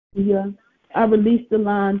Hallelujah. I release the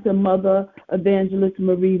line to Mother Evangelist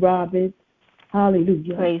Marie Roberts.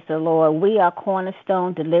 Hallelujah. Praise the Lord. We are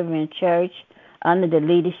Cornerstone Delivering Church under the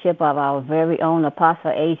leadership of our very own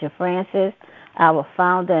Apostle Asia Francis, our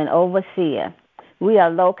founder and overseer. We are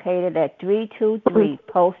located at 323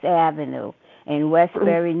 Post Avenue in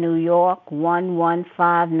Westbury, New York,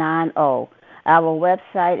 11590. Our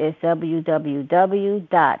website is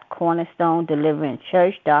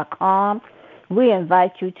www.cornerstonedeliveringchurch.com. We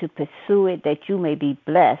invite you to pursue it that you may be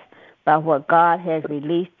blessed by what God has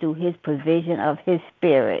released through his provision of his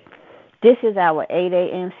spirit. This is our 8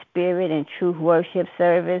 a.m. Spirit and Truth Worship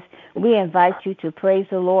service. We invite you to praise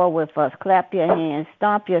the Lord with us. Clap your hands,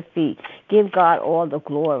 stomp your feet, give God all the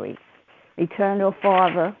glory. Eternal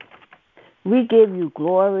Father, we give you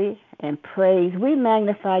glory and praise. We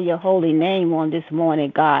magnify your holy name on this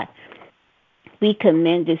morning, God. We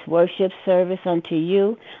commend this worship service unto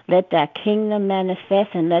you. Let thy kingdom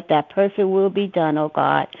manifest and let thy perfect will be done, O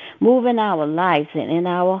God. Move in our lives and in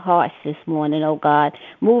our hearts this morning, O God.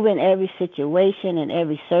 Move in every situation and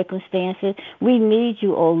every circumstance. We need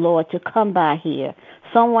you, O Lord, to come by here.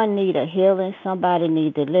 Someone need a healing. Somebody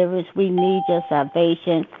need deliverance. We need your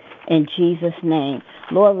salvation in Jesus' name.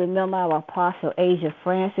 Lord, remember our Apostle Asia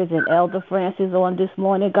Francis and Elder Francis on this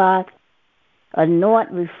morning, God.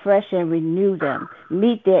 Anoint, refresh, and renew them.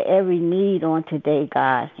 Meet their every need on today,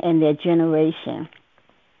 God, and their generation.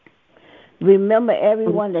 Remember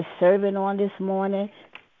everyone that's serving on this morning.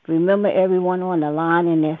 Remember everyone on the line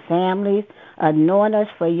and their families. Anoint us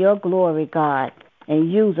for your glory, God, and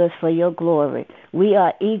use us for your glory. We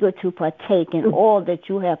are eager to partake in all that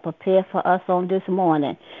you have prepared for us on this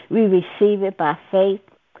morning. We receive it by faith,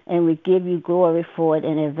 and we give you glory for it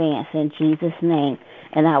in advance in Jesus' name.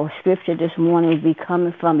 And our scripture this morning will be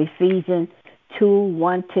coming from Ephesians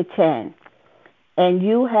 2:1-10. And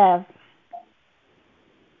you have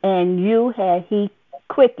he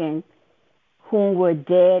quickened whom were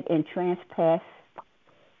dead in trespass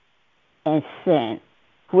and sin,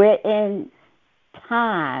 wherein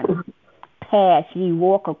time past ye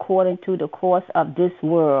walk according to the course of this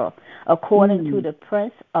world, according to the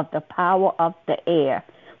prince of the power of the air,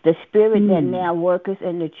 the spirit that now worketh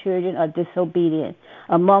in the children of disobedience,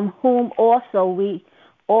 among whom also we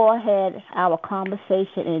all had our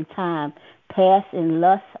conversation in time past in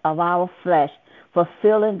lust of our flesh,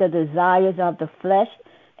 fulfilling the desires of the flesh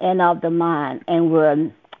and of the mind, and were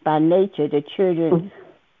by nature the children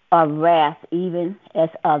of wrath, even as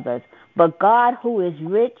others. But God, who is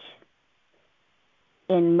rich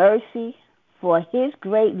in mercy, for his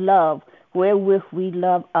great love wherewith we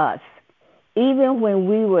love us, even when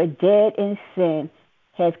we were dead in sin,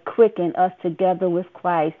 has quickened us together with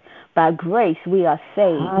Christ. By grace we are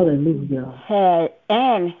saved. Hallelujah.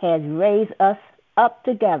 Has raised us up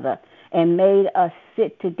together and made us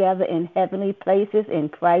sit together in heavenly places in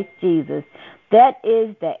Christ Jesus. That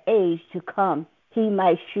is the age to come. He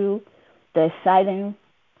might shew the exciting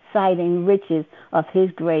riches of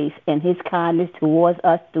his grace and his kindness towards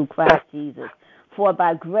us through Christ Jesus. For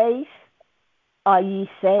by grace are ye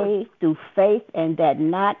saved through faith, and that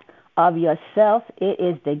not of yourself, it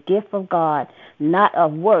is the gift of God, not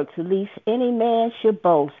of works, lest any man should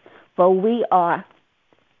boast. For we are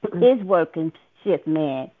his workmanship,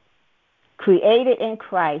 man, created in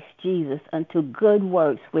Christ Jesus unto good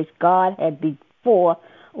works, which God had before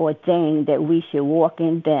ordained that we should walk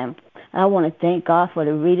in them. I want to thank God for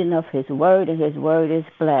the reading of his word, and his word is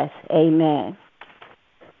blessed. Amen.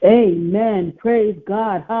 Amen. Praise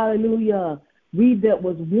God. Hallelujah. We that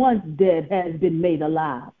was once dead has been made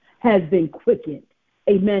alive, has been quickened.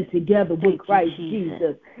 Amen. Together with Christ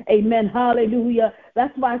Jesus. Amen. Hallelujah.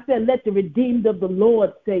 That's why I said, let the redeemed of the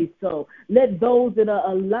Lord say so. Let those that are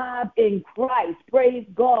alive in Christ praise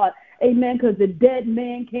God. Amen. Because the dead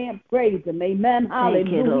man can't praise him. Amen.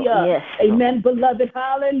 Hallelujah. Yes, amen. Beloved.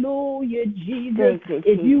 Hallelujah. Jesus.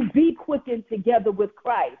 If you be quickened together with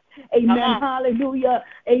Christ. Amen. Hallelujah.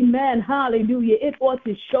 Amen. Hallelujah. It ought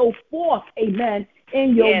to show forth. Amen.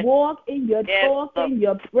 In your walk, in your talk, in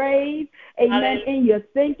your praise, amen, in your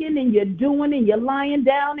thinking, in your doing, in your lying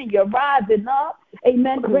down, in your rising up,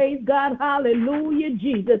 amen, praise God, hallelujah,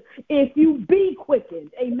 Jesus. If you be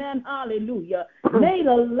quickened, amen, hallelujah, made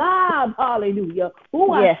alive, hallelujah,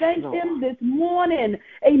 I thank him this morning,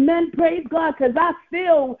 amen, praise God, because I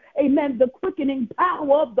feel, amen, the quickening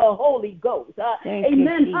power of the Holy Ghost,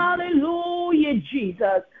 amen, hallelujah,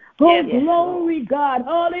 Jesus, oh, glory, God,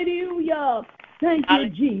 hallelujah. Thank you,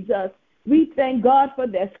 Jesus. We thank God for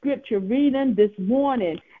that scripture reading this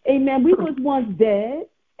morning. Amen. We was once dead.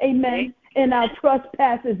 Amen. In our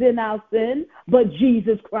trespasses, in our sin, but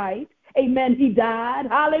Jesus Christ. Amen. He died.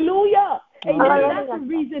 Hallelujah. Amen. That's the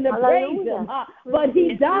reason to praise him. But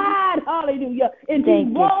he died, hallelujah, and he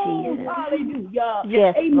rose, hallelujah.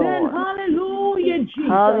 Yes, amen. Lord. Hallelujah, Jesus.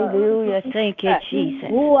 Hallelujah. Thank you, Jesus.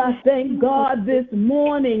 Oh, I thank God this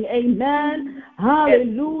morning. Amen.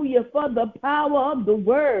 Hallelujah for the power of the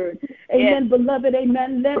word. Amen, beloved.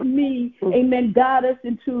 Amen. Let me, amen, guide us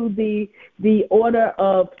into the order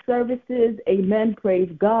of services. Amen. Praise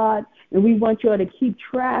God. And we want you all to keep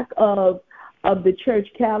track of the church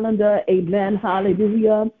calendar. Amen.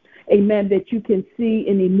 Hallelujah. Amen. That you can see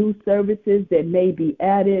any new services that may be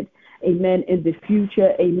added. Amen. In the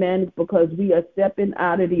future. Amen. Because we are stepping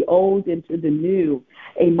out of the old into the new.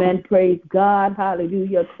 Amen. Praise God.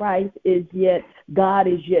 Hallelujah. God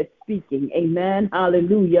is yet speaking. Amen.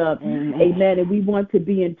 Hallelujah. Amen. And we want to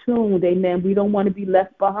be in tune. Amen. We don't want to be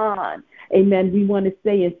left behind. Amen. We want to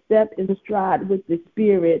stay in step and stride with the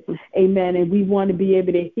Spirit. Amen. And we want to be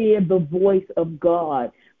able to hear the voice of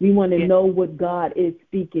God. We want to know what God is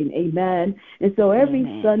speaking. Amen. And so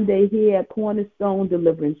every Sunday here at Cornerstone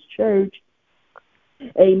Deliverance Church,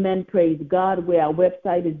 amen, praise God, where our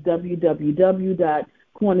website is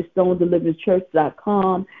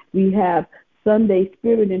www.cornerstonedeliveranchurch.com. We have Sunday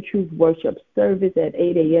Spirit and Truth Worship Service at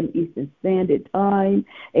 8 a.m. Eastern Standard Time.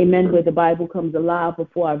 Amen. Where the Bible comes alive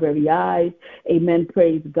before our very eyes. Amen.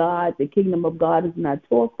 Praise God. The kingdom of God is not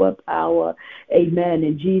talk but power. Amen.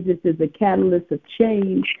 And Jesus is a catalyst of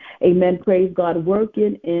change. Amen. Praise God.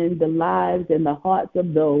 Working in the lives and the hearts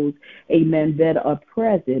of those, amen, that are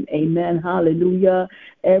present. Amen. Hallelujah.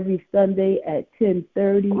 Every Sunday at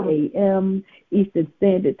 10:30 a.m. Eastern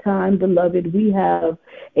Standard Time, beloved, we have,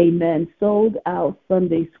 amen, sold out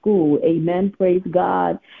Sunday school. Amen. Praise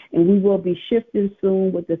God. And we will be shifting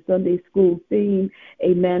soon with the Sunday school theme.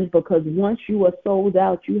 Amen. Because once you are sold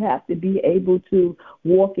out, you have to be able to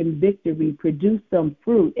walk in victory, produce some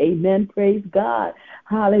fruit. Amen. Praise God.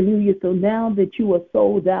 Hallelujah. So now that you are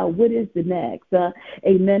sold out, what is the next?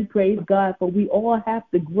 Amen. Praise God. For we all have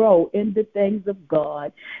to grow in the things of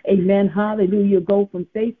God. Amen. Hallelujah. Go from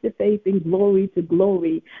faith to faith and glory to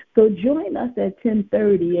glory. So join us at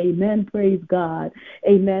 10:30. Amen. Praise God.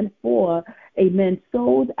 Amen. For, amen,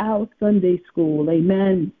 sold out Sunday school.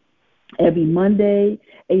 Amen. Every Monday,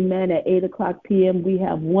 amen, at 8 o'clock p.m., we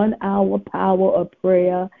have 1 hour power of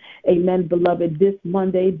prayer. Amen, beloved. This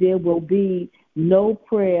Monday, there will be no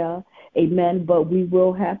prayer. Amen. But we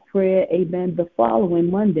will have prayer. Amen. The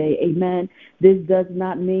following Monday. Amen. This does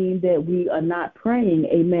not mean that we are not praying.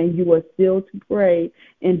 Amen. You are still to pray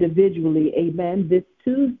individually. Amen. This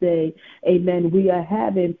Tuesday, amen, we are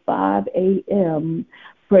having 5 a.m.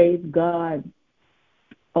 Praise God.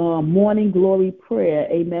 Morning glory prayer,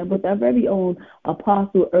 amen, with our very own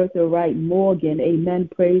Apostle Eartha Wright Morgan, amen,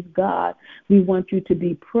 praise God. We want you to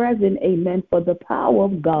be present, amen, for the power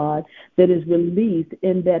of God that is released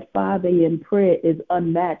in that 5 a.m. prayer is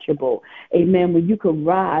unmatchable, amen, when you can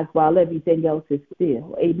rise while everything else is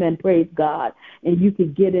still, amen, praise God, and you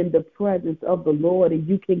can get in the presence of the Lord and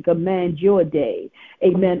you can command your day,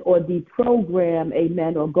 amen, or deprogram,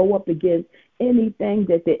 amen, or go up against anything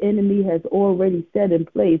that the enemy has already set in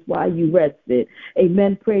place while you rested.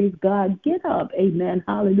 Amen. Praise God. Get up. Amen.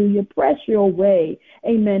 Hallelujah. Press your way.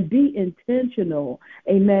 Amen. Be intentional.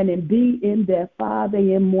 Amen. And be in that 5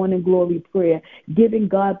 a.m. morning glory prayer, giving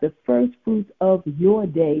God the first fruits of your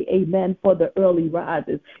day. Amen. For the early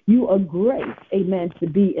risers. You are great. Amen. To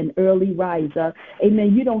be an early riser.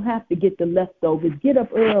 Amen. You don't have to get the leftovers. Get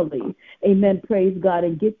up early. Amen. Praise God.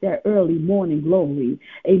 And get that early morning glory.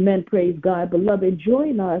 Amen. Praise God. Beloved,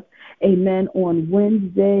 join us, amen, on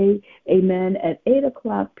Wednesday, amen, at 8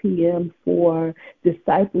 o'clock p.m. for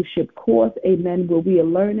discipleship course, amen, where we are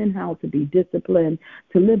learning how to be disciplined,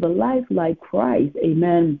 to live a life like Christ,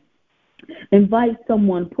 amen. Invite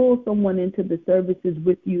someone, pull someone into the services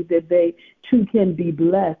with you that they too can be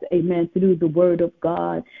blessed, amen, through the word of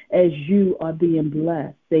God as you are being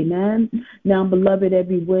blessed, amen. Now, beloved,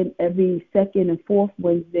 every second and fourth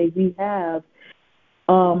Wednesday we have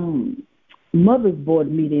Mother's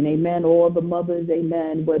Board meeting, amen, all the mothers,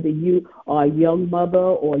 amen, whether you are a young mother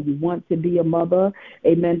or you want to be a mother,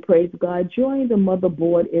 amen, praise God, join the Mother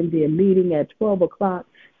Board in their meeting at 12 o'clock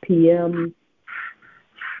p.m.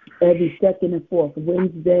 every second and fourth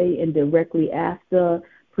Wednesday, and directly after,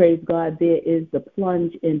 praise God, there is the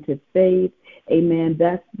plunge into faith, amen,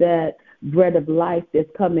 that's that bread of life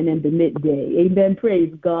that's coming in the midday. Amen.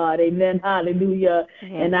 Praise God. Amen. Hallelujah.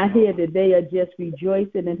 Yes. And I hear that they are just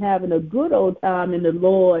rejoicing and having a good old time in the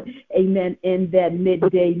Lord. Amen. In that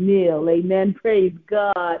midday meal. Amen. Praise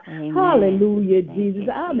God. Amen. Hallelujah, Jesus.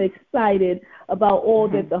 I'm excited about all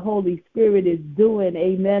that the Holy Spirit is doing.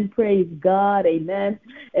 Amen. Praise God. Amen.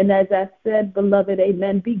 And as I said, beloved,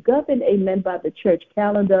 amen, be governed, amen, by the church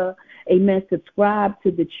calendar. Amen. Subscribe to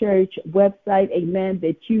the church website. Amen.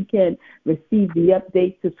 That you can receive the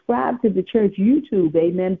updates. Subscribe to the church YouTube.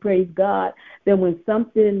 Amen. Praise God. That when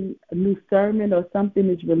something, a new sermon or something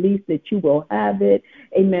is released, that you will have it.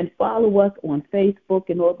 Amen. Follow us on Facebook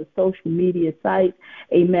and all the social media sites.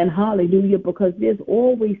 Amen. Hallelujah. Because there's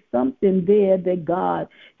always something there that God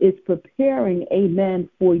is preparing. Amen.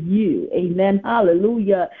 For you. Amen.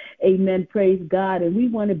 Hallelujah. Amen. Praise God. And we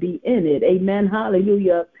want to be in it. Amen.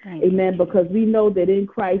 Hallelujah. Amen. Because we know that in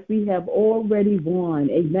Christ we have already won.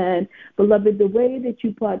 Amen. Beloved, the way that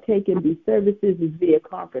you partake in these services is via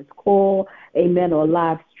conference call. Amen. Or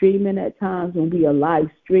live streaming at times when we are live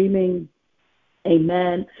streaming.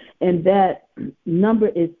 Amen. And that number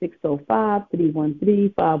is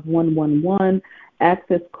 605-313-5111.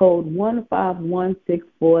 Access code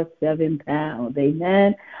 151647#.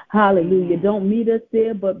 Amen. Hallelujah. Don't meet us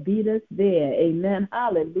there, but beat us there. Amen.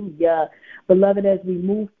 Hallelujah. Beloved, as we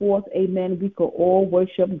move forth, amen, we can all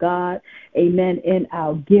worship God. Amen. In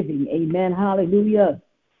our giving. Amen. Hallelujah.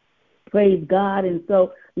 Praise God. And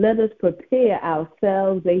so let us prepare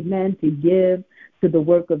ourselves, amen, to give to the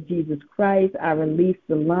work of Jesus Christ. I release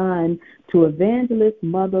the line to Evangelist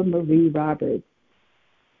Mother Marie Roberts.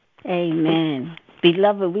 Amen.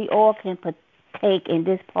 Beloved, we all can partake in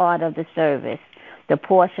this part of the service, the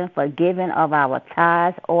portion for giving of our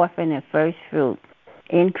tithes, offering, and first fruit,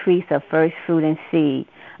 increase of first fruit and seed,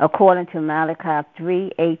 according to Malachi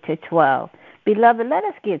 3:8-12. Beloved, let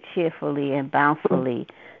us give cheerfully and bountifully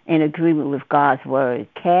in agreement with God's word.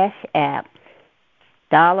 Cash App,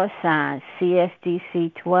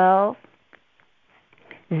 $CSDC 12,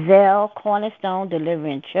 Zelle, Cornerstone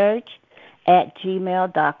Delivering Church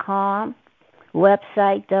 @gmail.com,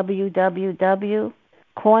 website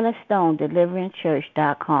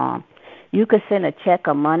www.cornerstonedeliveringchurch.com. You can send a check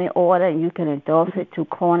or money order, and you can endorse it to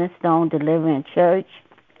Cornerstone Delivering Church,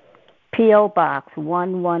 P.O. Box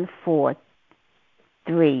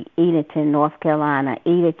 1143, Edenton, North Carolina.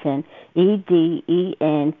 Edenton,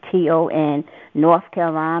 EDENTON, North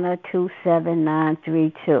Carolina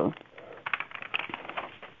 27932.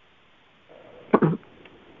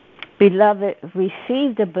 Beloved,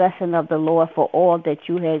 receive the blessing of the Lord for all that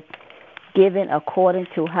you have given according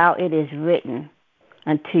to how it is written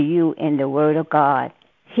unto you in the word of God.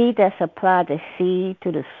 He that supplied the seed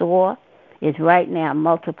to the sower is right now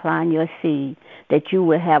multiplying your seed, that you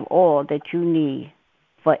will have all that you need.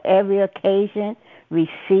 For every occasion,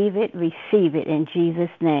 receive it in Jesus'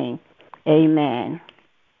 name. Amen.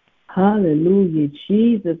 Hallelujah,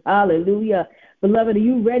 Jesus. Hallelujah. Beloved, are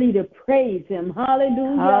you ready to praise him?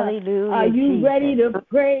 Hallelujah. Hallelujah. Are you Jesus. ready to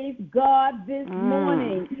praise God this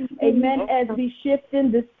morning? Amen. As we shift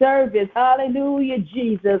in the service. Hallelujah,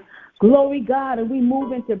 Jesus. Glory God. And we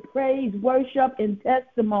move into praise, worship, and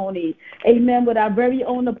testimony. Amen. With our very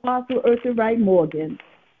own Apostle Eartha Wright Morgan.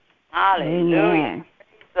 Hallelujah. Amen.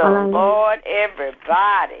 Praise the Lord,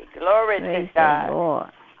 everybody. Glory praise to God. The Lord.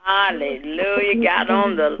 Hallelujah. Got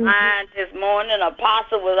on the line this morning.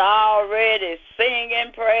 Apostle was already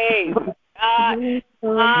singing praise. God.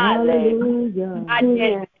 Hallelujah. I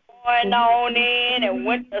just going on in and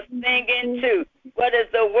went to singing too. What does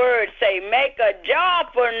the word say? Make a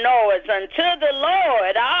joyful noise unto the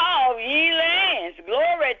Lord, all ye lands.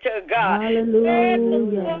 Glory to God.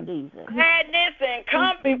 Hallelujah. Gladness and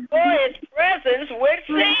come before his presence with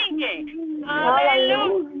singing.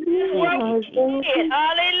 Hallelujah. That's what we did.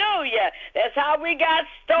 Hallelujah. That's how we got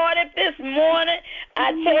started this morning.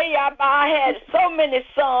 I tell you, I had so many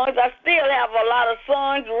songs. I still have a lot of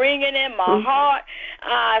songs ringing in my heart.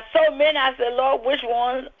 So many. I said, Lord, which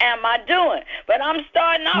ones am I doing? But I'm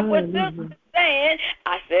starting off with this saying,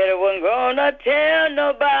 I said I wasn't going to tell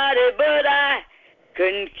nobody, but I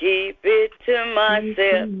couldn't keep it to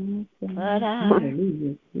myself. But I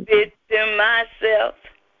keep it to myself.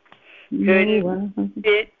 Couldn't keep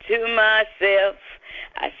it to myself.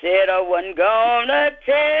 I said I wasn't gonna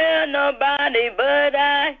tell nobody, but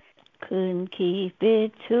I couldn't keep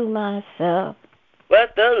it to myself.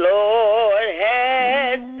 What the Lord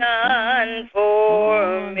has done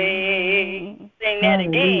for me. Sing that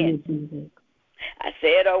again. I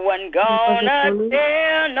said I wasn't gonna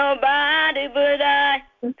tell nobody, but I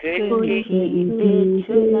couldn't keep it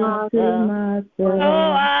to myself.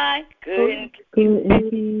 Oh, I couldn't keep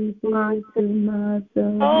it to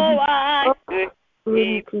myself. Oh, I couldn't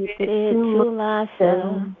keep it to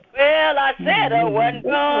myself. Well, I said I wasn't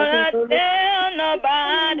gonna tell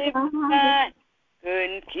nobody, but I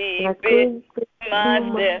couldn't keep it to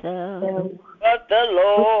myself, but the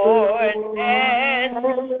Lord has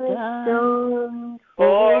done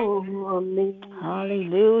for me.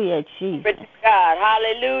 Hallelujah, Jesus. God,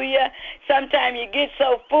 hallelujah. Sometimes you get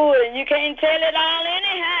so full and you can't tell it all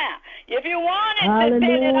anyhow. If you wanted to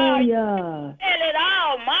tell it all, you tell it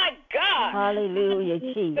all, my God. Hallelujah,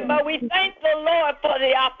 Jesus. But we thank the Lord for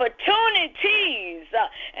the opportunities,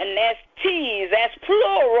 and that's T's, that's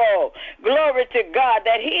plural, glory to God,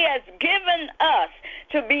 that he has given us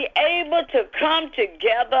to be able to come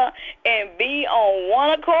together and be on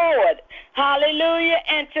one accord. Hallelujah.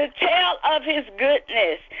 And to tell of his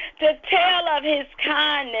goodness, to tell of his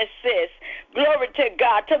kindnesses. Glory to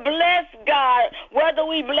God. To bless God, whether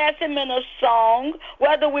we bless him in a song,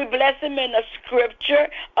 whether we bless him in a scripture,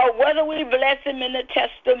 or whether we bless him in a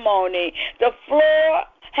testimony. The floor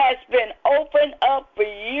has been opened up for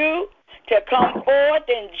you to come forth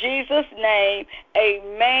in Jesus' name.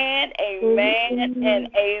 Amen, amen, and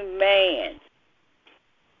amen.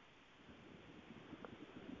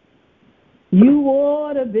 You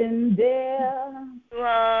ought to have been there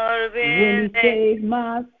when he saved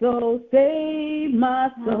my soul, saved my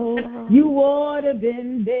soul. You ought to have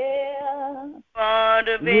been there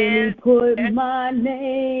when he put my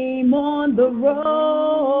name on the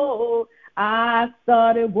road. I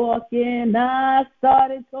started walking, I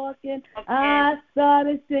started talking, I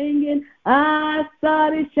started singing, I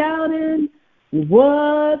started shouting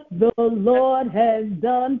what the Lord has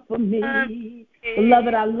done for me.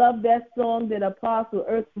 Beloved, I love that song that Apostle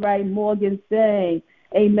Earthright Morgan sang.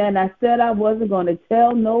 Amen. I said I wasn't going to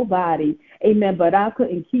tell nobody. Amen. But I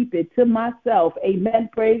couldn't keep it to myself. Amen.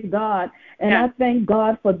 Praise God. And I thank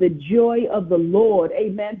God for the joy of the Lord.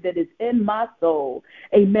 Amen. That is in my soul.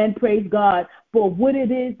 Amen. Praise God for what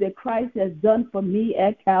it is that Christ has done for me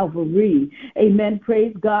at Calvary. Amen.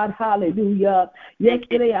 Praise God. Hallelujah.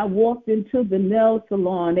 Yesterday I walked into the nail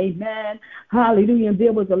salon. Amen. Hallelujah. And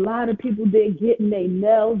there was a lot of people there getting their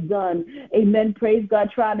nails done. Amen. Praise God.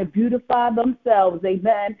 Trying to beautify themselves.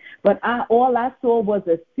 Amen. But all I saw was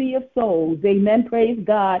a sea of souls. Amen. Praise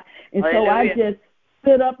God. And so I just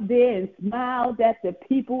stood up there and smiled at the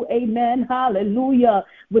people, amen, hallelujah,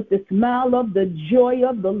 with the smile of the joy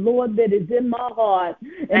of the Lord that is in my heart.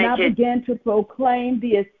 And I began to proclaim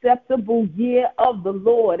the acceptable year of the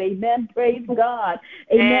Lord, amen, praise God,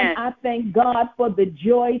 amen. I thank God for the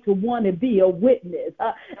joy to want to be a witness,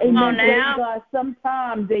 amen, praise God.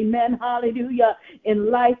 Sometimes, amen, hallelujah, in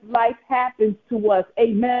life happens to us,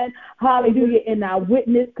 amen, hallelujah, and our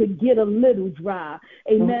witness could get a little dry,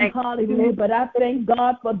 amen, hallelujah, but I thank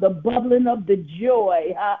God for the bubbling of the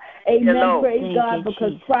joy. Amen. Praise God,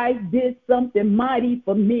 because Christ did something mighty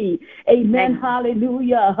for me. Amen.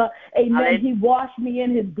 Hallelujah. Amen. He washed me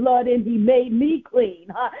in his blood and he made me clean.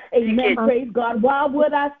 Amen. Praise God. Why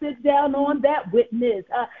would I sit down on that witness?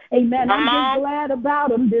 Amen. I'm just glad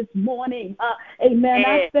about him this morning. Amen.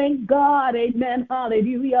 I thank God. Amen.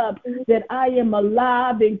 Hallelujah. That I am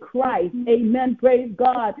alive in Christ. Amen. Praise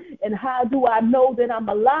God. And how do I know that I'm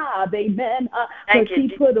alive? Amen. Because he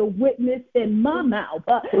put a witness in my mouth.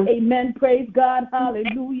 Amen. Praise God.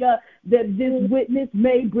 Hallelujah. That this witness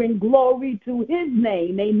may bring glory to his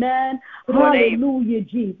name. Amen. Hallelujah,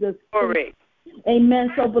 Jesus. Glory.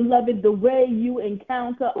 Amen. So, beloved, the way you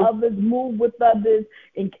encounter others, move with others,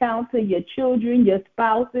 encounter your children, your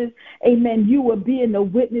spouses, amen, you are being a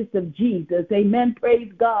witness of Jesus. Amen.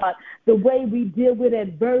 Praise God. The way we deal with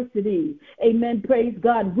adversity, amen, praise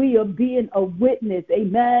God, we are being a witness.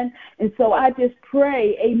 Amen. And so I just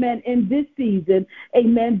pray, amen, in this season,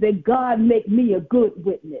 amen, that God make me a good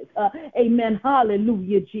witness. Amen.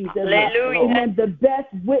 Hallelujah, Jesus. Hallelujah. Amen. The best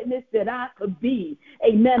witness that I could be.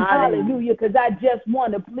 Amen. Hallelujah. Because I just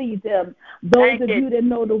want to please him. Those of you that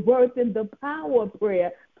know the worth and the power of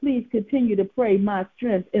prayer, please continue to pray my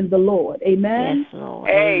strength in the Lord. Amen. Yes, Lord.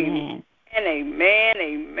 Amen. Amen.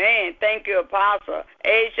 Amen. Thank you, Apostle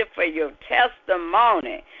Asia, for your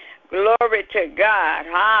testimony. Glory to God.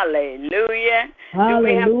 Hallelujah.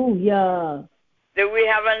 Hallelujah. Do we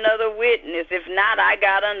have another witness? If not, I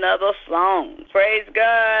got another song. Praise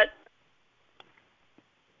God.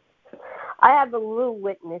 I have a little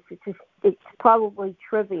witness. It's probably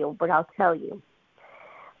trivial, but I'll tell you.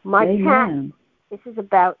 My cat, this is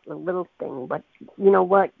about a little thing, but you know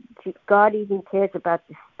what? God even cares about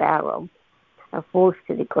the sparrow that falls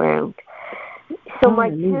to the ground. So my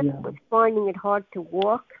cat was finding it hard to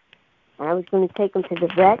walk, and I was going to take him to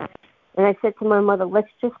the vet, and I said to my mother, let's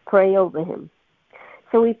just pray over him.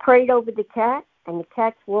 So we prayed over the cat, and the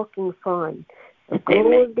cat's walking fine. So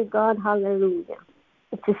glory to God, hallelujah.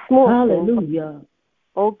 It's a small hallelujah. Thing.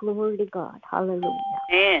 Oh, glory to God. Hallelujah.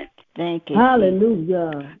 Amen. Thank you.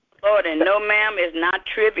 Hallelujah. Lord, and no, ma'am, it's not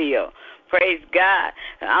trivial. Praise God.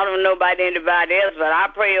 I don't know about anybody else, but I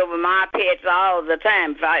pray over my pets all the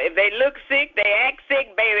time. If they look sick, they act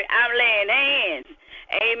sick, baby, I'm laying hands.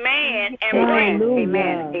 Amen.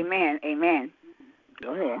 Amen.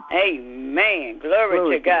 Go ahead. Amen.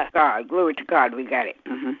 Glory to God. Glory to God. We got it.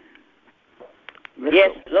 Mm-hmm.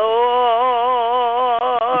 Yes,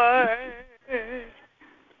 Lord.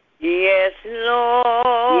 Yes,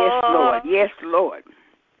 Lord. Yes, Lord.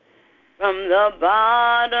 From the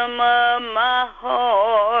bottom of my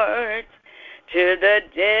heart to the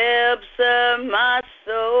depths of my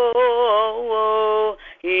soul.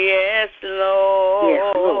 Yes,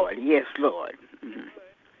 Lord. Yes, Lord. Mm-hmm.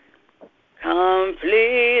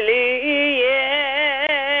 Completely,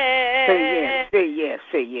 yes.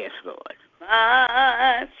 Say yes, Lord.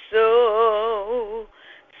 My soul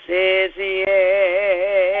says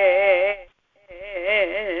yes.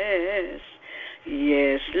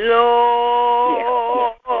 Yes, Lord.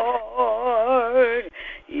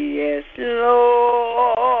 Yes, Lord.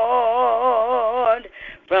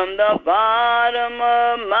 From the bottom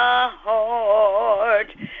of my heart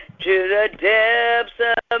to the depths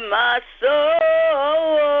of my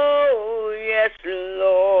soul. Yes,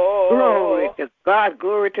 Lord. Glory to God.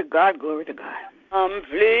 Glory to God. Glory to God.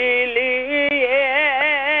 Completely,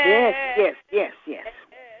 yes. Yes.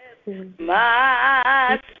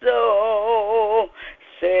 My soul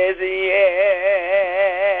says yes.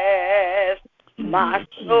 My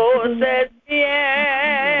soul says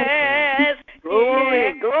yes.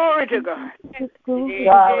 Glory to God.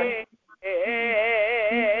 Yes.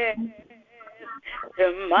 To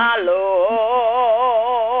my Lord.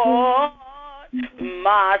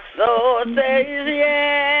 My soul says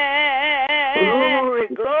yes.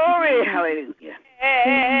 Glory. Hallelujah.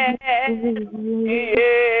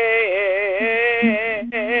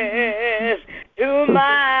 Yes, to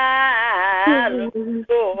my Lord.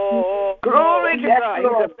 Glory to God. He's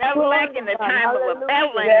a battle like in the time of a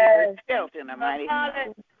battle, and he's felt in a mighty.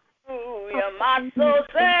 Hallelujah. My soul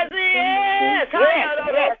says yes.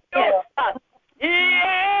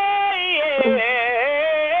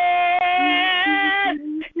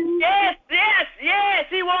 Yes.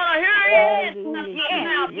 He want to hear it.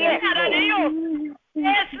 Yes,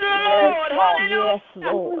 Lord. Hallelujah. Yes,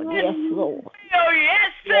 Lord. Yes, Lord. Oh,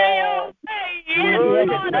 yes, say, Yes,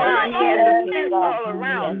 all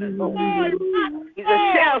around us. He's a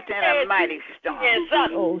shelter in a mighty storm. Yes,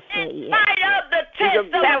 Oh, say yes. light up the test of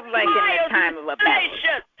like in the time of a battle.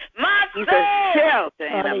 He's a shelter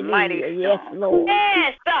in a mighty storm. Yes, Lord.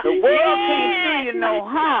 Yes, the world can't do you no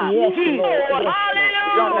harm. Yes, Lord.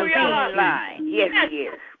 Hallelujah. Yes, he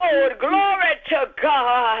is. Lord, glory to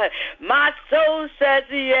God. My soul says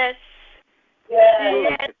yes.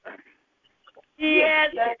 Yes.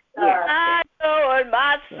 My Lord,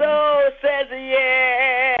 my soul says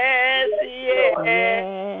yes.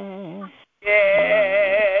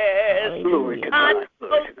 Glory to My God.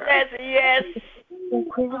 soul says yes.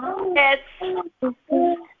 Yes,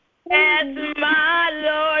 my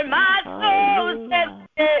Lord, my soul says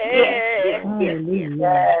yes. Yes,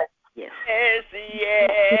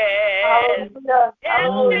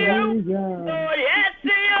 Lord, yes to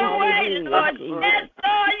your way, Lord. Yes,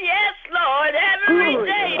 Lord, every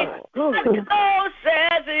day. My soul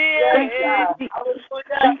says yes.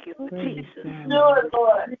 Thank you, Jesus.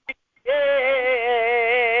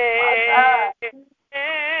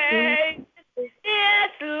 Yes,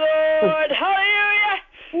 Lord, hallelujah.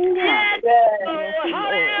 Yes, Lord,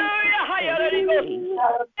 hallelujah.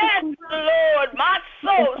 Yes, Lord, my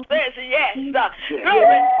soul says yes.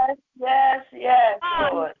 Yes,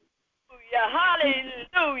 Lord.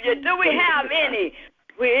 Hallelujah. Do we have any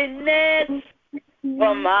witness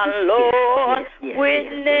for my Lord?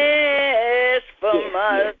 Witness for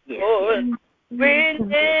my Lord.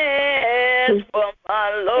 Witness for my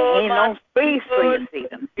Lord. Ain't no place for you,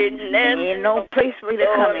 Satan. Ain't no place for you to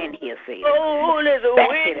come in here, Satan. Soul is a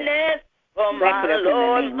witness for my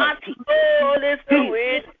Lord. My soul is a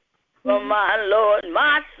witness for my Lord.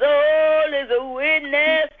 My soul is a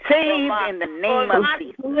witness. Saved in the name of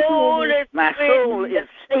Jesus. My soul is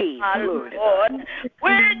saved. Lord.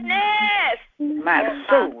 Witness. My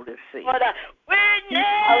soul is saved.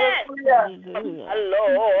 Witness. My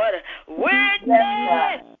Lord.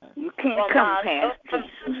 Witness. You can't come past Jesus.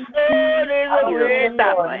 He's a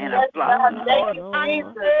stopper and a blocker. He's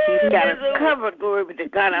got us covered, glory to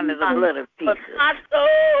God, under the blood of Jesus. My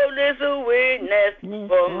soul is a witness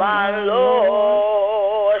for my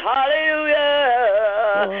Lord.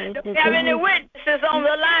 Hallelujah. Do we have any witnesses on the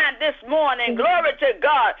line this morning? Glory to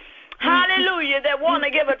God. Hallelujah. That want to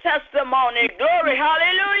give a testimony. Glory.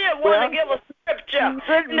 Hallelujah. Want to give a scripture.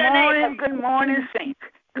 scripture. Good morning, saints.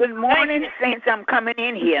 Good morning, saints. I'm coming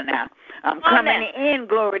in here now. I'm coming in,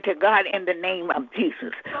 glory to God, in the name of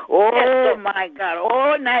Jesus. Oh, my God,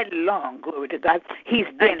 all night long, glory to God, he's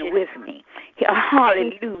been with me.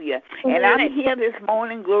 Hallelujah. And I'm here this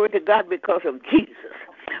morning, glory to God, because of Jesus.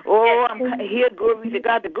 Oh, I'm here, glory to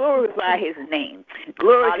God, to glorify his name.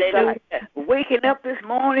 Glory to God. Waking up this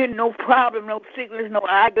morning, no problem, no sickness, no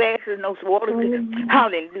eyeglasses, no water.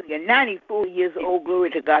 Hallelujah. 94 years old,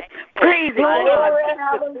 glory to God. Praising God.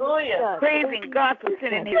 Hallelujah. Praising God for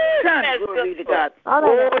sending his son, glory to God.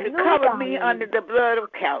 Oh, to cover me under the blood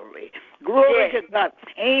of Calvary. Glory to God.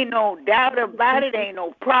 Ain't no doubt about it. Ain't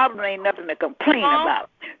no problem. Ain't nothing to complain about.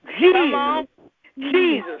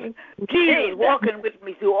 Jesus walking with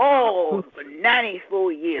me through all for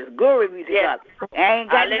 94 years. Glory be to God. I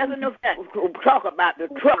ain't got nothing to talk about the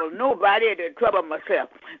trouble. Nobody to trouble myself.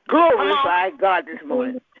 Glorify God this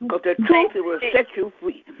morning. Because the truth will set you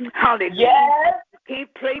free. Hallelujah. Yes. You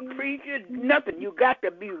can't play preacher, nothing. You got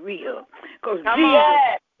to be real. Because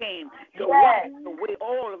Jesus came to wash away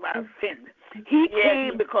all of our sins. He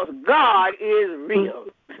came because God is real.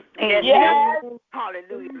 And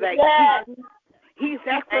hallelujah. Like Jesus. He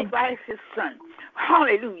sacrificed his son,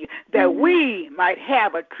 hallelujah, that we might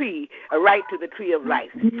have a right to the tree of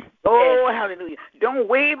life. Oh, hallelujah. Don't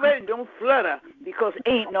waver and don't flutter, because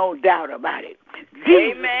ain't no doubt about it.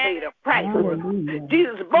 Jesus paid a price for us.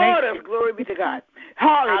 Jesus bought us, glory be to God.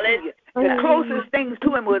 Hallelujah. The closest things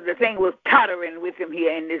to him was the thing was tottering with him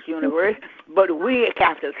here in this universe, but we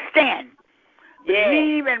have to stand.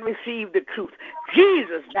 Believe and receive the truth.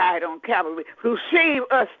 Jesus died on Calvary to save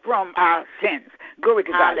us from our sins. Glory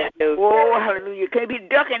to God. Oh, hallelujah. You can't be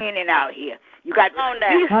ducking in and out here. You got to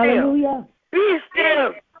be still. Hallelujah. Be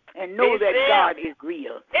still and know that God is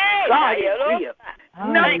real. God is real.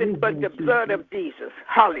 Nothing but the blood of Jesus.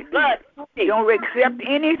 Hallelujah. Don't accept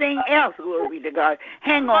anything else, glory to God.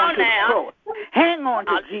 Hang on to the cross. Hang on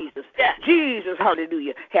to Jesus. Jesus,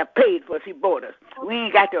 hallelujah, have paid for us. He bought us. We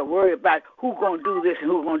ain't got to worry about who's going to do this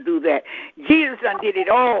and who's going to do that. Jesus done did it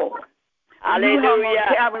all. Hallelujah.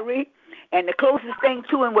 On Calvary, and the closest thing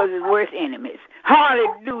to him was his worst enemies.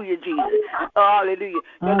 Hallelujah, Jesus. Hallelujah.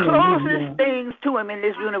 The closest things to him in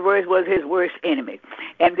this universe was his worst enemy.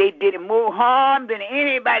 And they did him more harm than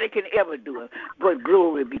anybody can ever do. But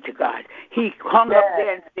glory be to God. He hung up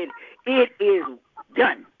there and said, it is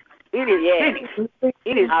done. It is finished.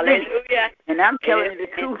 It is finished. And I'm telling you the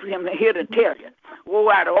truth. I'm here to tell you. Oh,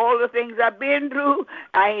 out of all the things I've been through,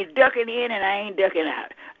 I ain't ducking in and I ain't ducking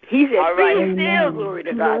out. He said, be still, glory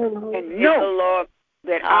to God, and know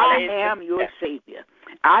that I am your Savior.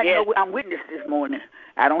 I know I'm witness this morning.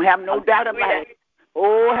 I don't have no doubt about it.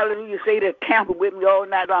 Oh, hallelujah. Say to tamper with me all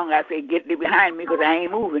night long. I say, get behind me because I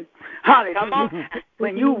ain't moving. Hallelujah.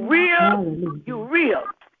 When you real,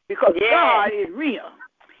 because God is real.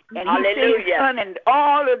 And he sent his son, and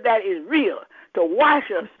all of that is real to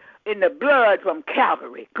wash us in the blood from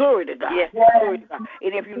Calvary. Glory to God. Glory to God.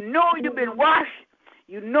 And if you know you've been washed,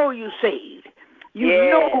 you know you're saved. You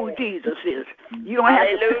know who Jesus is. You don't have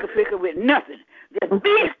to pick with nothing. Just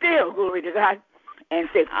be still, glory to God, and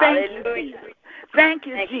say, thank you, Jesus. Thank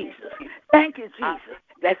you, Jesus. Thank you, Jesus.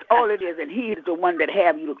 That's all it is. And he is the one that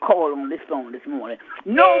have you to call on this phone this morning.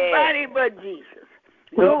 Nobody but Jesus.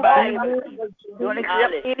 Nobody but Jesus. Don't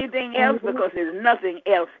accept anything else because there's nothing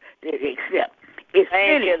else to accept. It's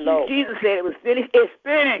finished. Jesus said it was finished. It's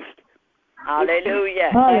finished.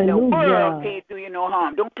 Hallelujah. And the world can't do you no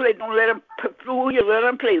harm. Don't let them fool you. Let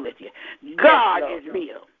them play with you. God is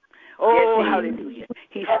real. Oh, hallelujah.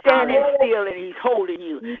 He's standing still and he's holding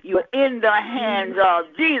you. You're in the hands of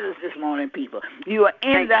Jesus this morning, people. You are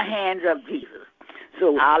in the hands of Jesus.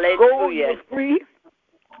 So go, you're free.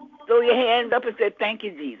 Throw your hands up and say, thank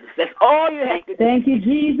you, Jesus. That's all you have to do. Thank you,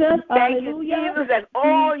 Jesus. Thank you, Jesus. That's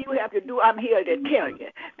all you have to do. I'm here to tell you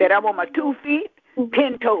that I'm on my 2 feet,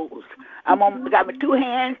 10 toes. Got my 2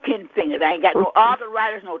 hands, 10 fingers. I ain't got no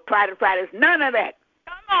arthritis, no arthritis, none of that.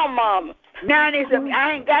 Come on, Mama. None of it.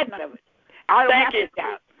 I ain't got none of it. I don't have to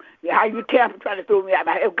doubt. How you trying to throw me out?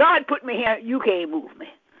 If God put me here, you can't move me.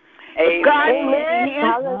 If God put me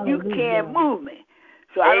here, you can't move me.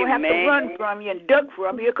 So I don't have to run from you and duck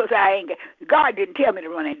from you because I ain't. God didn't tell me to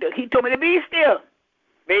run and duck. He told me to be still.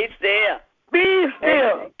 Be still. Be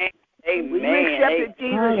still. Amen. When you accepted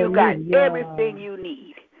Jesus, you got everything you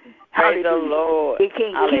need. Praise the Lord. They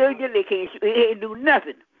can't kill you. They can't do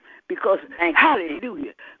nothing. Because,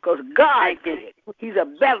 hallelujah, because God did it. He's a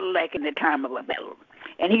battle like in the time of a battle.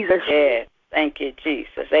 And he's a... Thank you,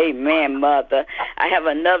 Jesus. Amen, Mother. I have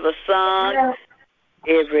another song.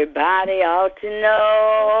 Everybody ought to know.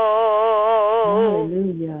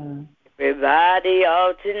 Hallelujah. Everybody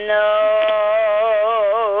ought to know.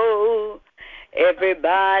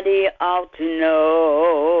 Everybody ought to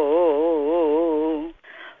know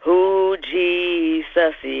who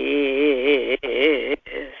Jesus is.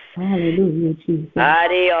 Hallelujah, Jesus.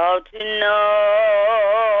 Everybody ought to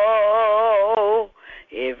know.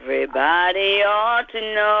 Everybody ought to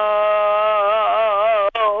know.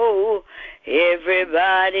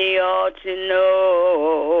 Everybody ought to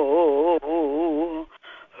know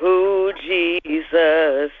who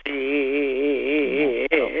Jesus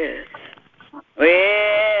is.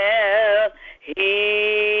 Well,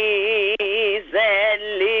 he's that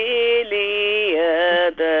lily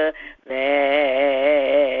of the valley.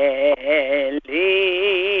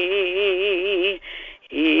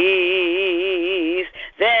 He's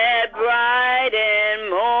that bright and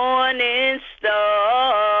morning star.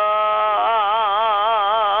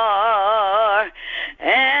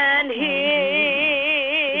 And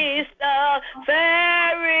he's the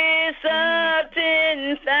fairest of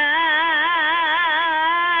 10,000,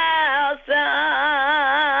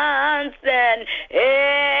 and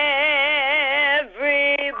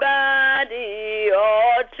everybody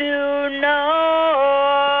ought to know.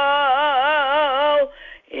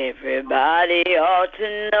 Everybody ought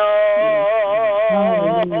to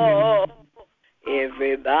know.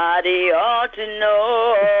 Everybody ought to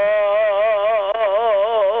know.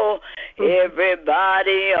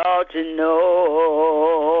 Everybody ought to know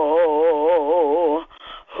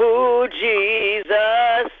who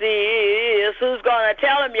Jesus is. Who's going to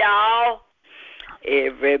tell him, y'all?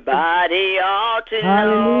 Everybody ought to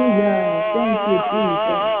Hallelujah. Thank you,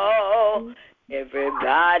 know.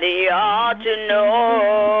 Everybody ought to know.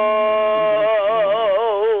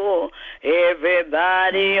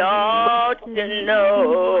 Everybody ought to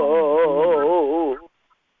know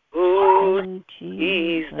who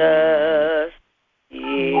Jesus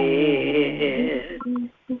is.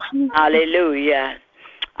 Hallelujah.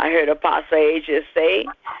 I heard Apostle Asia say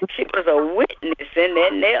she was a witness in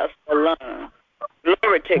that nail salon.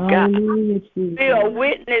 Glory to God. We are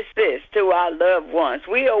witnesses to our loved ones.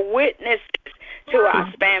 We are witnesses to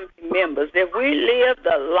our family members. If we live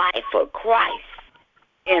the life of Christ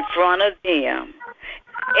in front of them,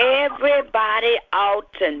 everybody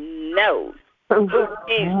ought to know who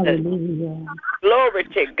Jesus is. Glory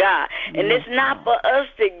to God. And it's not for us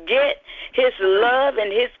to get his love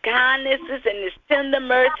and his kindnesses and his tender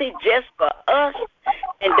mercy just for us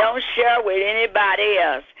and don't share with anybody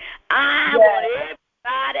else. I want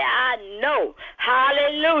everybody I know,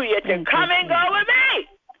 hallelujah, to come and go with me.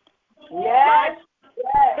 Yes.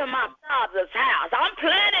 To my Father's house. I'm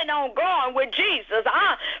planning on going with Jesus.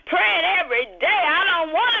 I'm praying every day. I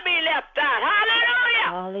don't want to be left out. Hallelujah.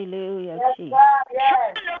 Hallelujah, Jesus.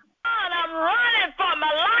 I'm running for my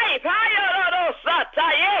life.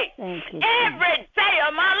 Every day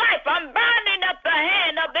of my life, I'm binding up the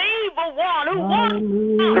hand of the evil one who wants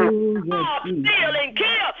to steal and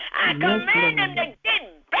kill. I command him to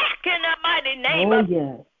get back in the mighty name of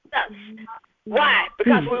Jesus. Why?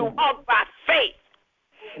 Because we walk by faith.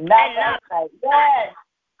 Not by sight.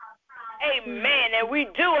 Amen. And we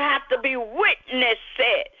do have to be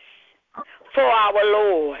witnesses for our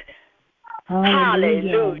Lord.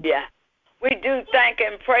 Hallelujah. We do thank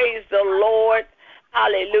and praise the Lord.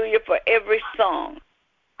 Hallelujah, for every song,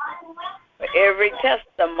 for every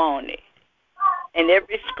testimony, and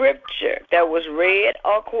every scripture that was read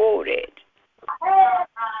or quoted.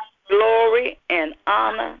 Glory and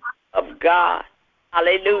honor of God.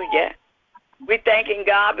 Hallelujah. We thanking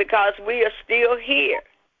God because we are still here.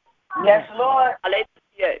 Yes, Lord.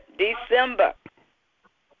 Hallelujah. December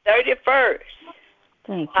 31st.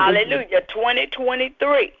 Hallelujah.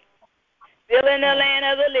 2023. Still in the land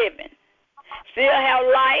of the living. Still have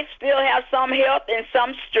life, still have some health and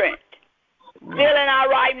some strength. Still in our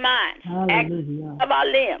right minds. Acting of our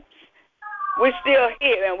limbs. We're still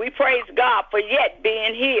here, and we praise God for yet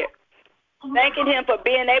being here. Thanking him for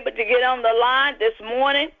being able to get on the line this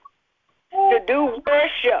morning to do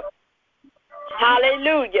worship.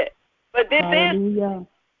 Hallelujah. But this is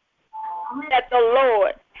that the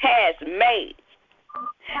Lord has made.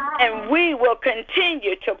 And we will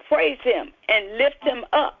continue to praise him and lift him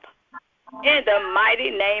up in the mighty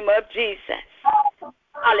name of Jesus.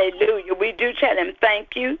 Hallelujah. We do tell him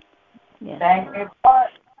thank you. Yes. Thank you, Lord.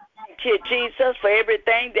 Thank you, Jesus, for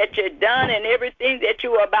everything that you've done and everything that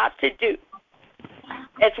you are about to do.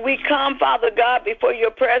 As we come, Father God, before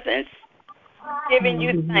your presence, giving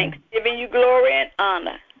you thanks, giving you glory and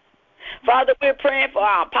honor. Father, we're praying for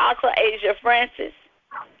our Apostle Asia Francis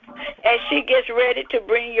as she gets ready to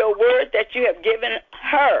bring your word that you have given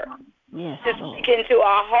her Yes, to speak into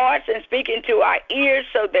our hearts and speak into our ears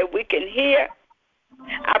so that we can hear.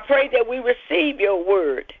 I pray that we receive your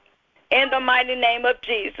word in the mighty name of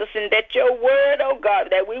Jesus, and that your word, oh God,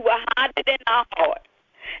 that we will hide it in our heart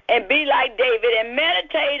and be like David and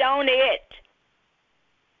meditate on it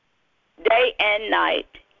day and night.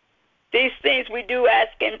 These things we do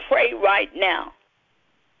ask and pray right now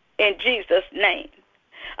in Jesus' name.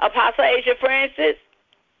 Apostle Asia Francis,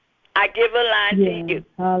 I give a line to you.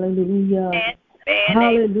 Hallelujah.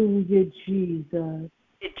 Hallelujah, Jesus.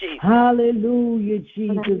 Jesus. Hallelujah,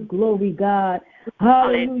 Jesus. Glory, God.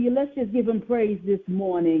 Hallelujah. Let's just give him praise this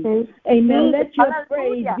morning. Amen. Let your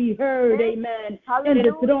praise be heard, amen, in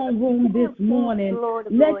the throne room this morning.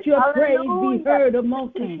 Let your praise be heard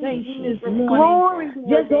amongst the saints this morning.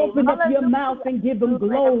 Just open up your mouth and give him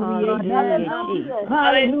glory, amen.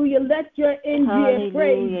 Hallelujah. Let your in-ear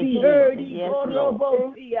praise be heard.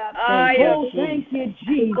 Oh, thank you,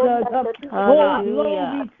 Jesus. Oh,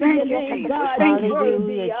 glory to your name, God. You're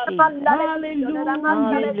worthy. Hallelujah.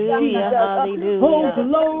 Oh,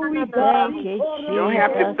 glory, God. You don't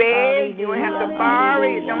have to beg. You don't have to borrow.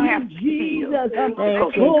 You don't have to Jesus. Oh,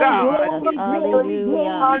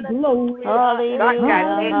 glory. Hallelujah.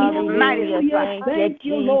 Thank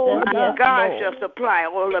you, Lord. God shall supply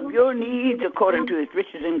all of your needs according to his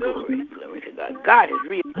riches and glory. Glory to God. God is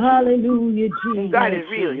real. Hallelujah, Jesus. God is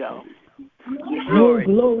real, y'all. Yes, Lord.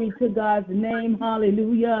 Glory to God's name.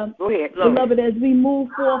 Hallelujah. Go ahead, Lord. Beloved, as we move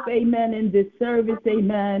forth, amen, in this service,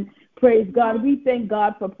 amen, praise God. We thank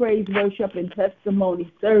God for praise, worship, and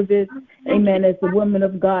testimony service. Amen. As the woman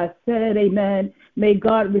of God said, amen. May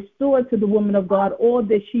God restore to the woman of God all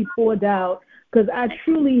that she poured out, because I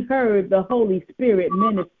truly heard the Holy Spirit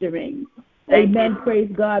ministering. Amen.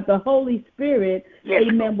 Praise God. The Holy Spirit,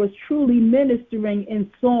 amen, was truly ministering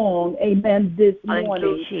in song, amen, this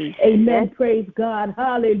morning. Amen. Praise God.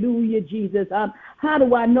 Hallelujah, Jesus. How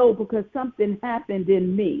do I know? Because something happened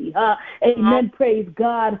in me. Amen. Praise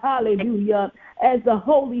God. Hallelujah. As the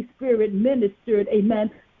Holy Spirit ministered,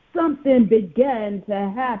 amen, something began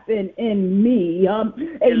to happen in me.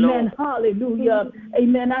 Amen. Hallelujah.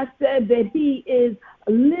 Amen. I said that he is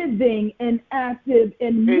living and active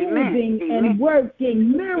and moving and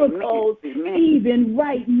working miracles even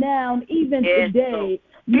right now, even today.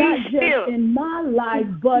 Not just in my life,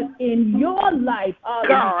 but in your life.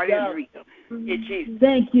 God is real.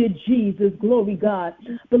 Thank you, Jesus. Glory, God.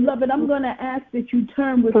 Beloved, I'm going to ask that you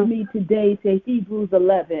turn with me today to Hebrews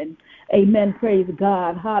 11. Amen. Praise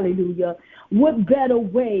God. Hallelujah. What better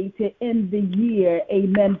way to end the year?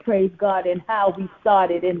 Amen. Praise God. And how we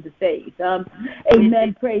started in the faith.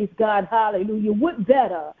 Amen. Praise God. Hallelujah. What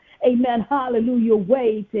better? Amen. Hallelujah.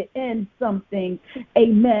 Way to end something.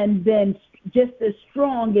 Amen. Than just as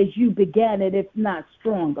strong as you began it, if not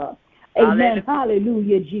stronger. Amen.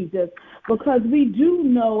 Hallelujah, Jesus. Because we do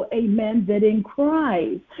know, amen, that in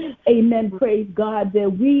Christ, amen, praise God,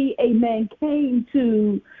 that we, amen, came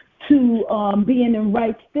to being in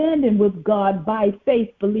right standing with God by faith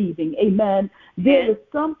believing. Amen. There is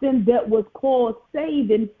something that was called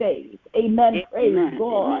saving faith. Amen. Praise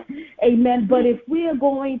God. Amen. But if we are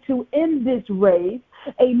going to end this race,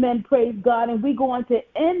 amen, praise God, and we're going to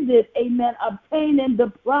end it, amen, obtaining the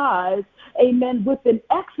prize, amen, with an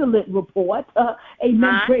excellent report,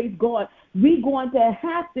 amen, praise God, we're going to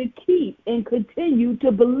have to keep and continue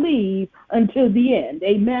to believe until the end.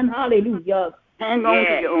 Amen. Hallelujah. Hang on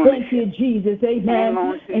to your own. Thank you, Jesus. Amen.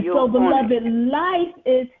 And so, beloved, life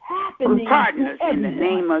is happening to everyone. In the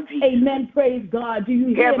name of Jesus. Amen. Praise God. Do you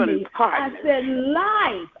hear me? I said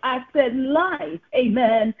life,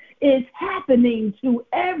 amen, is happening to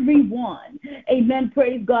everyone. Amen.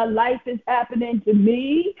 Praise God. Life is happening to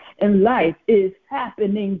me, and life is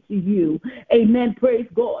happening to you. Amen. Praise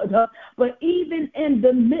God. But even in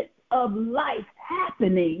the midst of life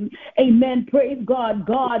happening, amen, praise God,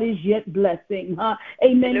 God is yet blessing.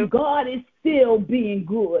 Amen. God is still being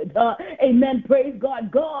good. Amen. Praise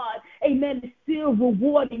God. God, amen, is still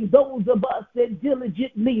rewarding those of us that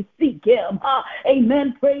diligently seek him.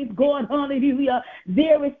 Amen. Praise God. Hallelujah.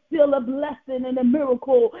 There is still a blessing and a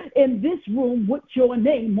miracle in this room with your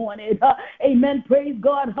name on it. Amen. Praise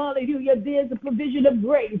God. Hallelujah. There's a provision of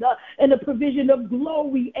grace and a provision of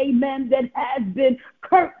glory. Amen. That has been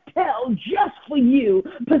curtailed just for you,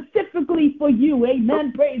 specifically for you.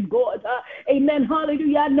 Amen. Praise God. Amen.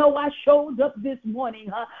 Hallelujah. I know I showed up this morning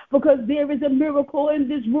because there is a miracle in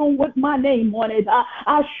this room with my name on it.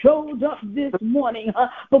 I showed up this morning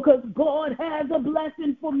because God has a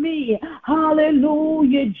blessing for me.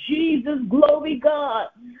 Hallelujah. Jesus. Glory God.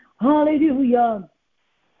 Hallelujah.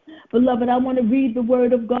 Beloved, I want to read the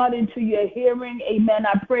word of God into your hearing. Amen.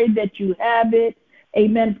 I pray that you have it.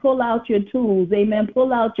 Amen. Pull out your tools. Amen.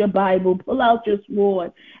 Pull out your Bible. Pull out your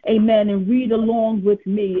sword. Amen. And read along with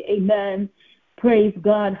me. Amen. Praise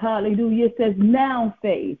God. Hallelujah. It says now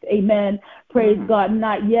faith. Amen. Praise God.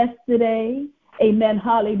 Not yesterday. Amen.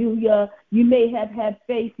 Hallelujah. You may have had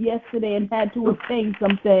faith yesterday and had to obtain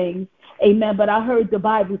some things. Amen. But I heard the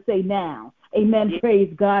Bible say now. Amen.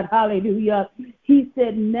 Praise God. Hallelujah. He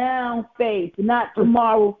said now faith, not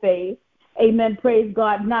tomorrow faith. Amen. Praise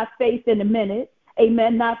God. Not faith in a minute.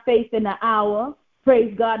 Amen. Not faith in an hour.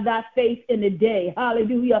 Praise God, not faith in a day.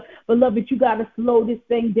 Hallelujah. Beloved, you got to slow this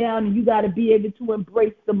thing down and you got to be able to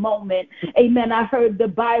embrace the moment. Amen. I heard the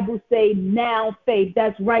Bible say now faith.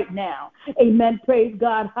 That's right now. Amen. Praise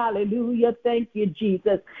God. Hallelujah. Thank you,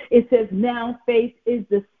 Jesus. It says now faith is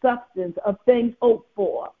the substance of things hoped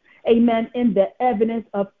for. Amen. In the evidence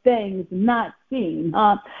of things not seen.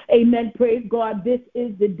 Amen. Praise God. This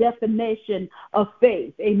is the definition of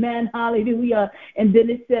faith. Amen. Hallelujah. And then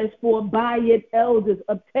it says, for by it elders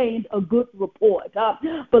obtained a good report.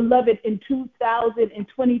 Beloved, in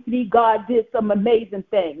 2023, God did some amazing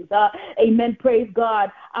things. Amen. Praise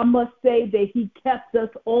God. I must say that he kept us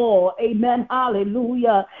all. Amen.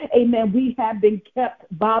 Hallelujah. Amen. We have been kept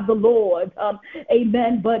by the Lord.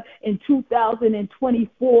 Amen. But in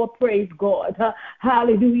 2024, praise God.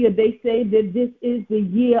 Hallelujah. They say that this is the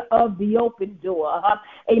year of the open door.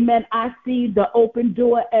 Amen. I see the open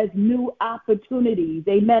door as new opportunities.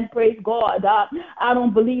 Amen. Praise God. I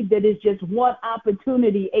don't believe that it's just one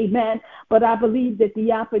opportunity. Amen. But I believe that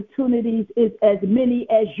the opportunities is as many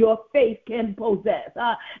as your faith can possess.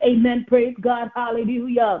 Amen. Praise God.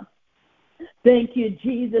 Hallelujah. Thank you,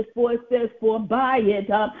 Jesus, for it says, for by it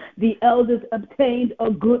the elders obtained a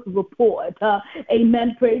good report.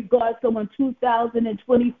 Amen. Praise God. So in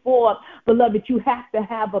 2024, beloved, you have to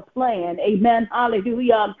have a plan. Amen.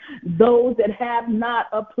 Hallelujah. Those that have not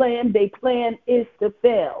a plan, their plan is to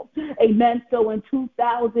fail. Amen. So in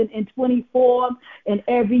 2024 and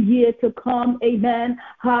every year to come, amen.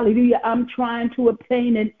 Hallelujah. I'm trying to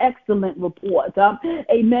obtain an excellent report.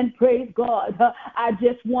 Amen. Praise God. I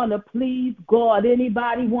just want to please God.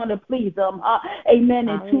 Anybody want to please them? Amen.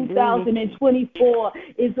 In 2024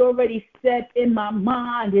 is already set in my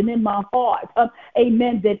mind and in my heart.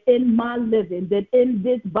 Amen. That in my living, that in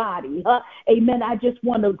this body, amen, I just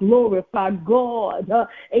want to glorify God.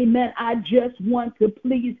 Amen. I just want to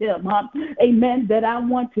please him. Amen. That I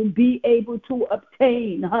want to be able to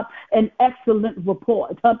obtain an excellent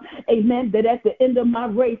report. Amen. That at the end of my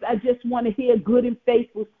race, I just want to hear good and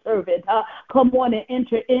faithful servant. Come on and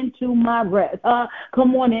enter into my rest.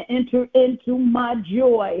 Come on and enter into my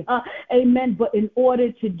joy. Amen. But in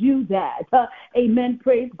order to do that, amen,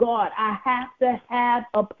 praise God, I have to have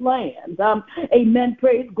a plan. Amen,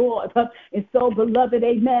 praise God. And so, beloved,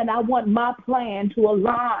 amen, I want my plan to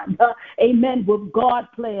align, amen, with God's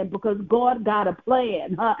plan, because God got a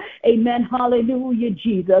plan. Amen, hallelujah,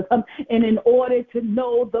 Jesus. And in order to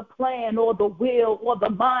know the plan or the will or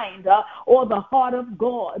the mind or the heart of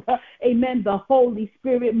God, amen, the Holy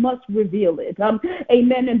Spirit must reveal it.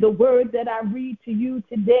 Amen. And the word that I read to you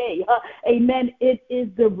today, amen, it is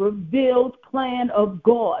the revealed plan of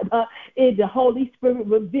God. The Holy Spirit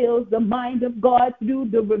reveals the mind of God through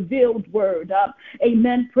the revealed word.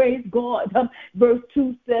 Amen. Praise God. Verse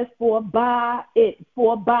 2 says, for by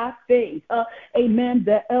faith, amen,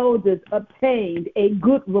 the elders obtained a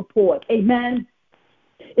good report. Amen.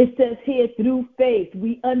 It says here, through faith,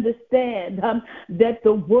 we understand that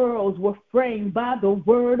the worlds were framed by the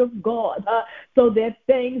word of God, so that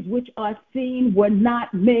things which are seen were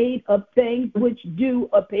not made of things which do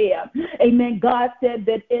appear. Amen. God said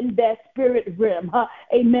that in that spirit realm,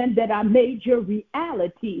 amen, that I made your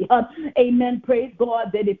reality. Amen. Praise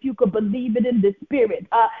God, that if you could believe it in the spirit,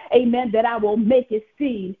 amen, that I will make it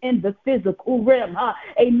seen in the physical realm.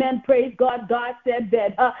 Amen. Praise God. God said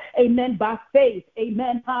that, amen, by faith,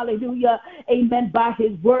 amen, hallelujah, amen, by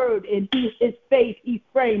his word and his faith, he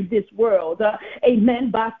framed this world.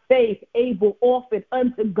 Amen. By faith, Abel offered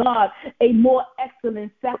unto God a more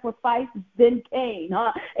excellent sacrifice than Cain.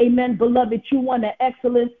 Amen. Beloved, you want an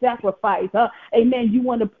excellent sacrifice. Amen. You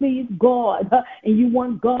want to please God, and you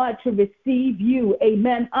want God to receive you.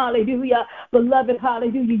 Amen. Hallelujah. Beloved,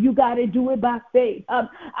 hallelujah, you got to do it by faith.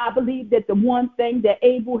 I believe that the one thing that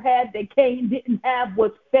Abel had that Cain didn't have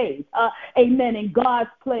was faith. Amen. And God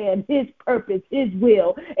plan, his purpose, his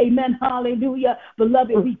will. Amen. Hallelujah.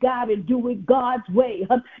 Beloved, we got to do it God's way.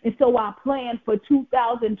 And so our plan for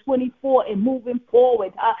 2024 and moving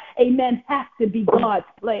forward, amen, has to be God's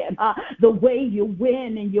plan. The way you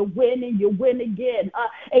win and you win and you win again.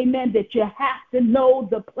 Amen. That you have to know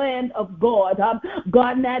the plan of God.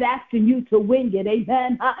 God not asking you to wing it.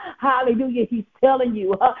 Amen. Hallelujah. He's telling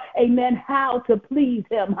you, amen, how to please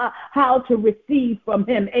him, how to receive from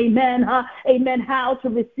him. Amen. Amen. How to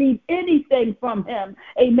receive anything from him.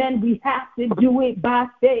 Amen. We have to do it by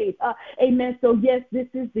faith. Amen. So yes, this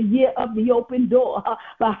is the year of the open door.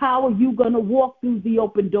 But how are you going to walk through the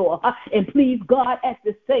open door and please God at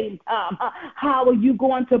the same time? How are you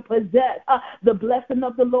going to possess the blessing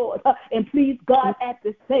of the Lord and please God at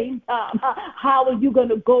the same time? How are you going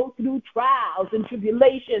to go through trials and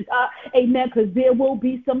tribulations? Amen. Because there will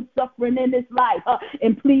be some suffering in this life.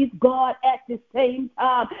 And please God at the same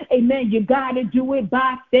time. Amen. You got to do it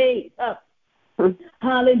by faith.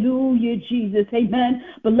 Hallelujah, Jesus. Amen.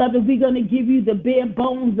 Beloved, we're going to give you the bare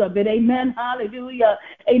bones of it. Amen. Hallelujah.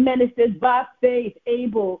 Amen. It says, by faith,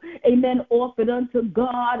 Abel, amen, offered unto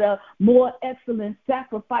God a more excellent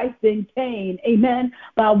sacrifice than Cain. Amen.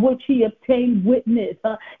 By which he obtained witness.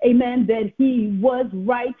 Amen. That he was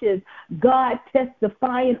righteous. God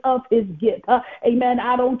testifying of his gift. Amen.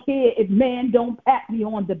 I don't care if man don't pat me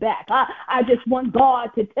on the back. I just want God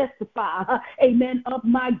to testify. Amen. Of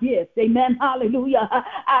my gift. Amen. Hallelujah.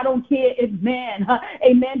 I don't care if man,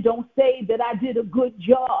 amen, don't say that I did a good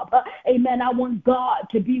job. Amen. I want God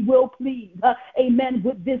to be well pleased. Amen.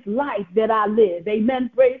 With this life that I live. Amen.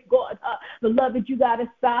 Praise God. Beloved, you got to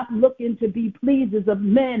stop looking to be pleasers of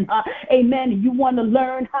men. Amen. You want to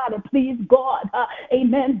learn how to please God.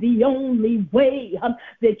 Amen. The only way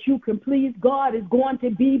that you can please God is going to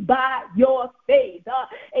be by your faith.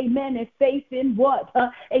 Amen. And faith in what?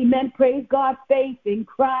 Amen. Praise God. Faith in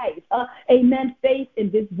Christ. Amen. Faith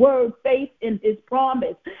in his word, faith in his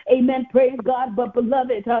promise. Amen. Praise God. But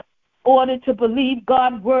beloved, in order to believe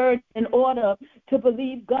God's word, in order to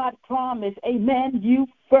believe God's promise, amen, you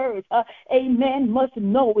first, amen, must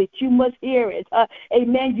know it. You must hear it.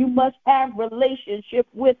 Amen. You must have relationship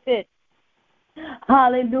with it.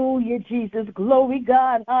 Hallelujah, Jesus. Glory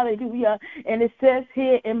God. Hallelujah. And it says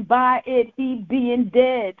here, and by it he being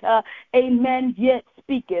dead, amen, yet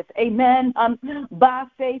speaketh. Amen. By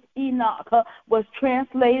faith Enoch was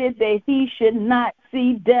translated that he should not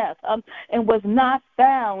see death and was not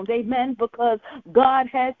found. Amen. Because God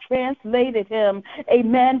had translated him.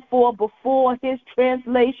 Amen. For before his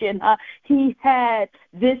translation, he had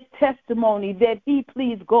this testimony that he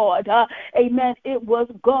pleased God. Amen. It was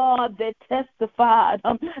God that testified.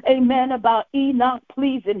 Amen. About Enoch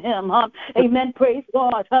pleasing him. Amen. Praise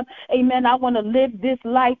God. Amen. I want to live this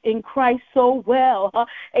life in Christ so well.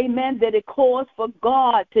 Amen. That it calls for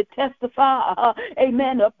God to testify.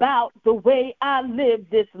 Amen. About the way I live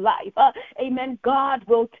this life. Amen. God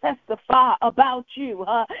will testify about you.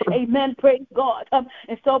 Amen. Praise God.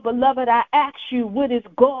 And so, beloved, I ask you, what is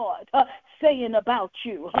God saying about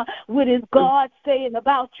you? What is God saying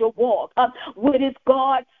about your walk? What is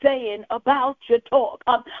God saying about your talk?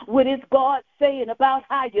 What is God saying about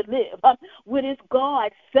how you live? What is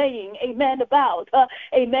God saying, amen, about,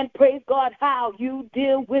 amen, praise God, how you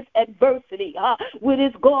deal with adversity? What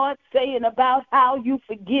is God saying about how you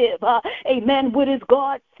forgive? Amen. What is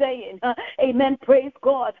God saying? Amen. Praise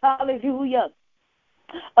God. Hallelujah.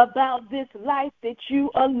 About this life that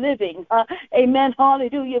you are living. Amen.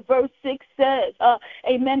 Hallelujah. Verse 6 says,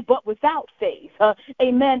 amen, but without faith,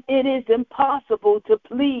 amen, it is impossible to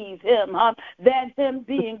please him, that him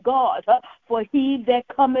being God. For he that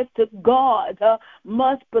cometh to God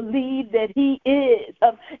must believe that he is,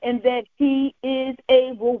 and that he is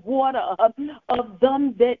a rewarder of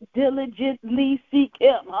them that diligently seek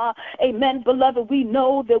him. Amen. Beloved, we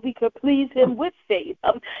know that we could please him with faith.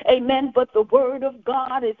 Amen. But the word of God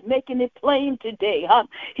is making it plain today.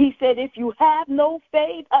 He said, if you have no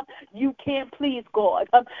faith, you can't please God.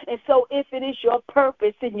 And so if it is your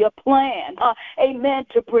purpose and your plan, amen,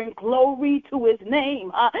 to bring glory to his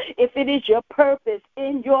name, if it is your purpose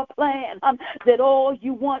in your plan, that all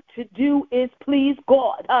you want to do is please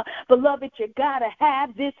God, beloved, you got to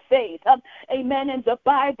have this faith. Amen. And the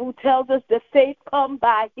Bible tells us that faith comes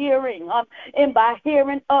by hearing, and by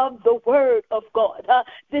hearing of the word of God.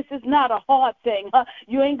 This is not a hard thing.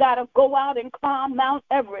 You ain't got to go out and climb Mount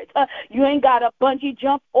Everest. You ain't got to bungee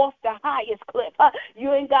jump off the highest cliff.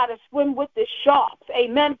 You ain't got to swim with the sharks.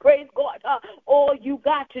 Amen. Praise God. All you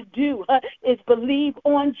got to do is believe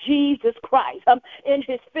on Jesus Christ in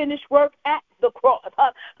his finished work at the cross.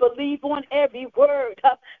 Believe on every word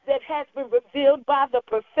that has been revealed by the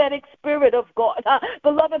prophetic Spirit of God.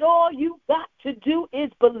 Beloved, all you got to do is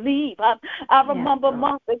believe. I remember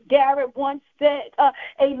Martha Garrett once said,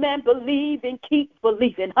 amen, believe and keep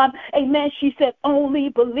believing. Amen. She said, only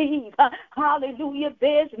believe. Hallelujah.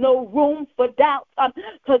 There's no room for doubt,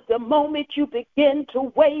 because the moment you begin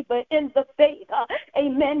to waver in the faith,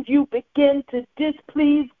 amen, you begin to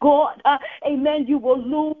displease God. Amen. You will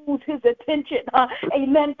lose his attention.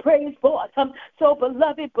 Amen. Praise God. So,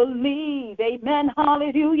 beloved, believe. Amen.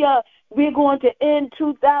 Hallelujah. We're going to end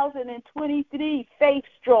 2023 faith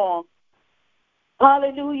strong.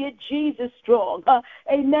 Hallelujah, Jesus strong.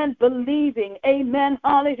 Amen, believing. Amen,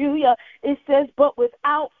 hallelujah. It says, but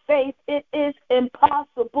without faith it is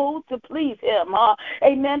impossible to please him.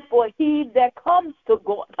 Amen, for he that comes to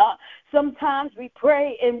God. Sometimes we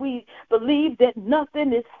pray and we believe that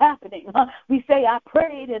nothing is happening. We say, I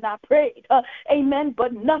prayed and I prayed. Amen,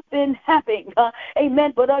 but nothing happened.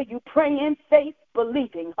 Amen, but are you praying faith?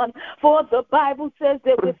 Believing. For the Bible says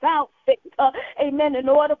that without faith, amen, in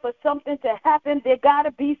order for something to happen, there got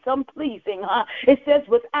to be some pleasing. It says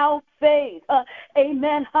without faith,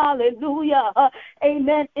 amen, hallelujah,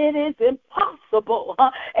 amen, it is impossible,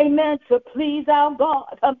 amen, to please our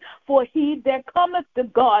God. For he that cometh to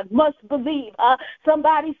God must believe.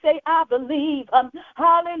 Somebody say, I believe.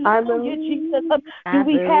 Hallelujah, I believe. Jesus. Do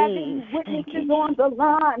we have any witnesses on the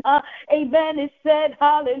line? Amen. It said,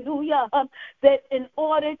 hallelujah, that in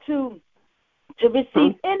order to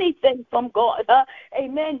receive anything from God,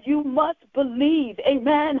 amen, you must believe,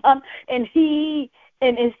 amen, and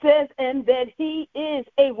it says, and that he is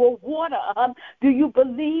a rewarder. Do you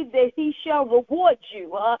believe that he shall reward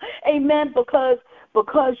you? Amen,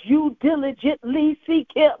 because you diligently seek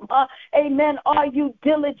him. Amen. Are you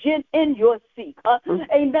diligent in your seek?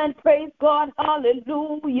 Amen. Praise God.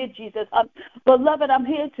 Hallelujah, Jesus. Beloved, I'm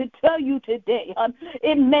here to tell you today,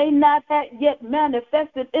 it may not have yet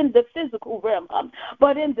manifested in the physical realm,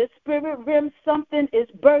 but in the spirit realm, something is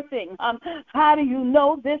birthing. How do you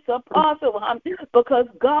know this, apostle? Because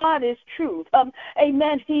God is truth.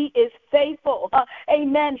 Amen. He is faithful.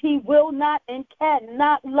 Amen. He will not and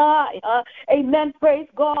cannot lie. Amen. Praise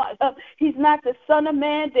God. He's not the son of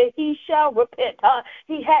man that he shall repent.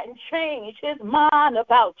 He hadn't changed his mind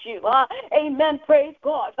about you. Amen. Praise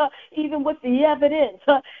God. Even with the evidence,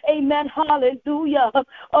 amen, hallelujah,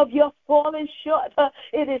 of your falling short,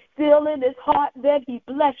 it is still in his heart that he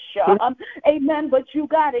bless you. Amen. But you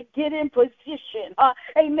got to get in position.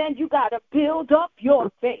 Amen. You got to build up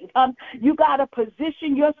your faith. You got to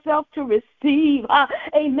position yourself to receive.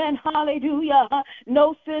 Amen. Hallelujah.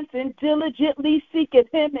 No sense in diligently seeking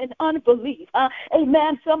him in unbelief.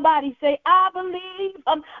 Amen. Somebody say, I believe.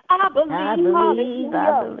 I believe. I believe.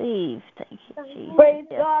 I believe. Thank you, Jesus. Praise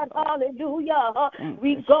God. Hallelujah.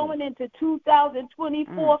 We going into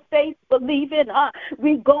 2024 faith believing.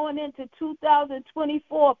 We going into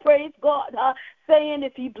 2024. Praise God. Saying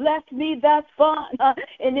if he bless me, that's fine.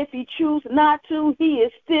 And if he choose not to, he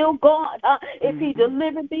is still God. If he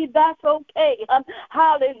delivered me, that's okay.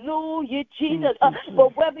 Hallelujah, Jesus.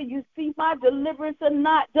 But whether you see my deliverance or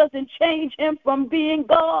not doesn't change him from being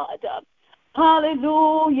God.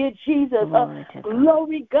 Hallelujah, Jesus.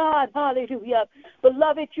 Glory God. Hallelujah.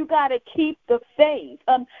 Beloved, you got to keep the faith.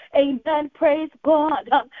 Amen. Praise God.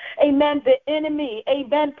 Amen. The enemy,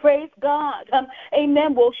 amen. Praise God.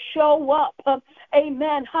 Amen. Will show up.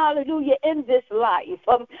 Amen. Hallelujah. In this life.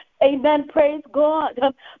 Amen. Praise God.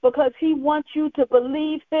 Because he wants you to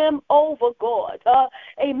believe him over God.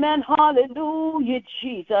 Amen. Hallelujah,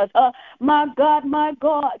 Jesus. My God, my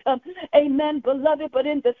God. Amen, beloved. But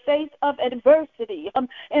in the face of adversity,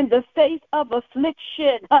 in the face of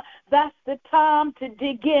affliction, that's the time to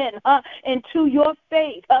dig in into your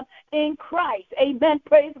faith in Christ. Amen.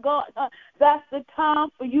 Praise God. That's the time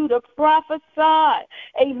for you to prophesy.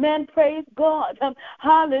 Amen. Praise God.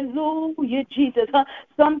 Hallelujah, Jesus.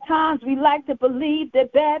 Sometimes we like to believe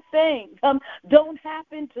that bad things don't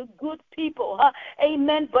happen to good people.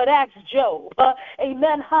 Amen. But ask Job.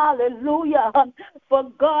 Amen. Hallelujah. For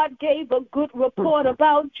God gave a good report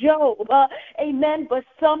about Job. Amen. But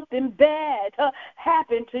something bad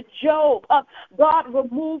happened to Job. God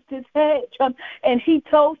removed his hedge and he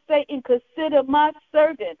told Satan, consider my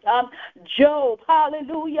servant Job,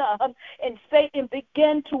 hallelujah, and Satan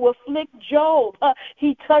began to afflict Job.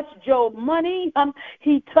 He touched Job money.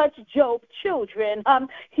 He touched Job children.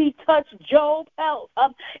 He touched Job health.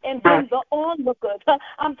 And then the onlookers,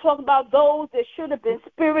 I'm talking about those that should have been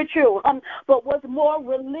spiritual, but was more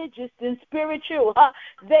religious than spiritual.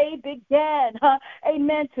 They began,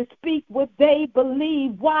 amen, to speak what they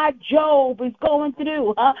believe, why Job is going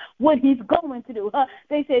through what he's going through.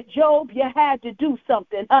 They said, Job, you had to do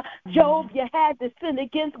something. Job, you had to sin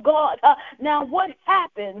against God. Now, what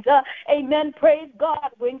happens, amen, praise God,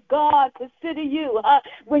 when God consider you,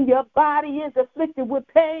 when your body is afflicted with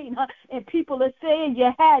pain, and people are saying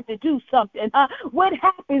you had to do something? What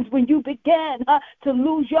happens when you begin to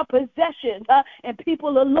lose your possessions, and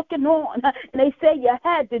people are looking on, and they say you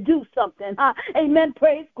had to do something? Amen,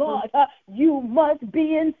 praise God. You must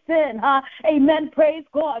be in sin. Amen, praise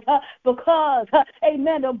God, because,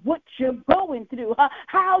 amen, of what you're going through.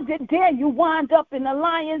 How did Daniel wind up in the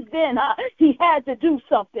lion's den? He had to do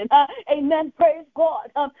something. Amen, praise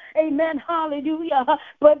God. Amen, hallelujah.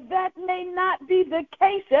 But that may not be the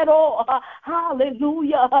case at all.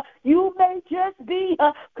 Hallelujah. You may just be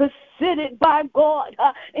considered by God.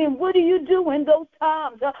 And what do you do in those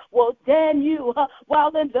times? Well, Daniel,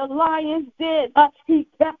 while in the lion's den, he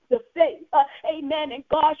kept the faith. Amen. And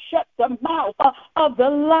God shut the mouth of the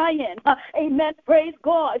lion. Amen. Praise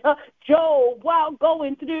God. Job, while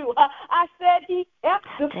going through, I said he kept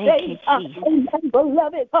the faith. Amen,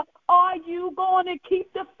 beloved. Are you going to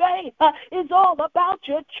keep the faith? It's all about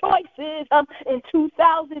your choices in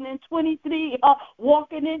 2023,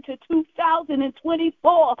 walking into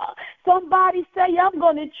 2024. Somebody say, I'm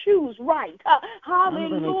going to choose right.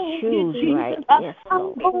 Hallelujah, Jesus. Right. Yes,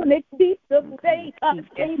 I'm going to keep the faith.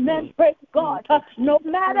 Amen. Praise God. No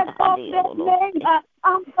matter what that may,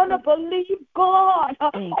 I'm going to believe God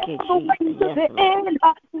all the way to the end.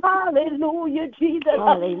 Hallelujah, Jesus.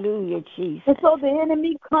 Hallelujah, Jesus. And so the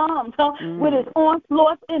enemy comes with his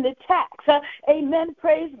onslaughts and attacks. Amen.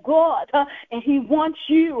 Praise God. And he wants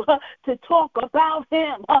you to talk about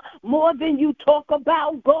him more than you talk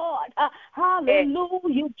about God.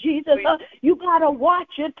 Hallelujah, Jesus. You got to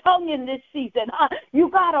watch your tongue in this season. You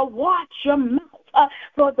got to watch your mouth.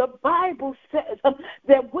 For the Bible says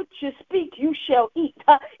that what you speak, you shall eat.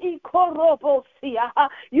 You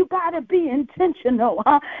got to be intentional.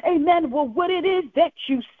 Amen. Well, what it is that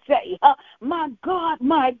you say. My God,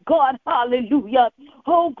 hallelujah.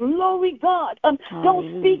 Oh, glory, God.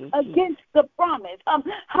 Don't speak against the promise.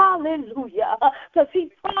 Hallelujah. Because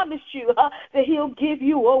he promised you that he'll give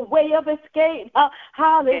you a way of escape.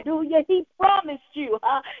 Hallelujah. He promised you,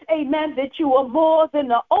 amen, that you are more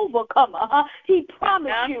than an overcomer. He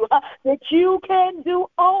promised you that you can do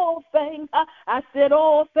all things. I said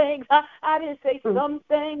all things. I didn't say some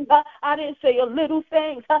things. I didn't say a little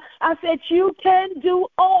things. I said you can do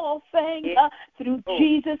all things through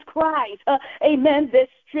Jesus Christ. Amen. That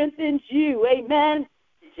strengthens you. Amen.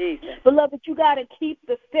 Jesus. Beloved, you got to keep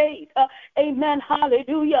the faith. Amen.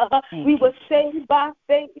 Hallelujah. We were saved by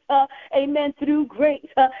faith. Amen. Through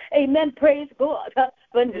grace. Amen. Praise God.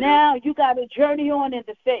 But now you got to journey on in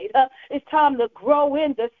the faith. It's time to grow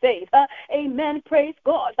in the faith. Amen. Praise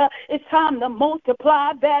God. It's time to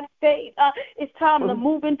multiply that faith. It's time to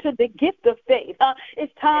move into the gift of faith.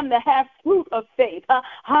 It's time to have fruit of faith.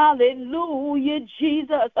 Hallelujah,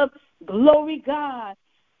 Jesus. Glory God.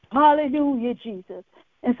 Hallelujah, Jesus.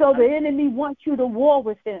 And so the enemy wants you to war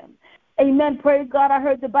with him. Amen. Praise God. I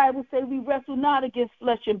heard the Bible say we wrestle not against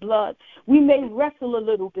flesh and blood. We may wrestle a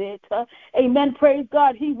little bit. Amen. Praise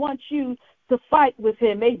God. He wants you to fight with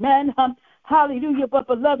him. Amen. Hallelujah. But,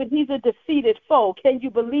 beloved, he's a defeated foe. Can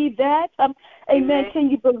you believe that? Amen.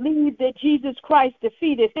 Can you believe that Jesus Christ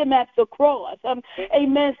defeated him at the cross?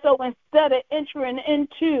 Amen. So instead of entering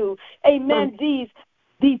into, amen, these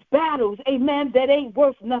battles, amen, that ain't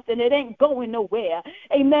worth nothing. It ain't going nowhere.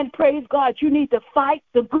 Amen. Praise God. You need to fight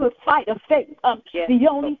the good fight of faith. The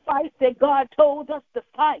only fight that God told us to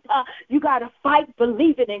fight. You got to fight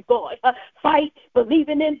believing in God. Fight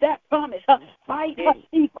believing in that promise. Fight.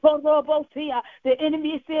 The enemy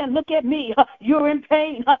is saying, look at me. You're in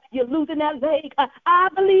pain. You're losing that leg. I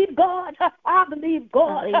believe God. I believe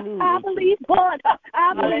God. I believe God.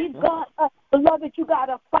 I believe God. Beloved, you got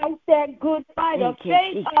to fight that good fight of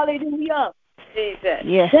faith. Hallelujah. Jesus.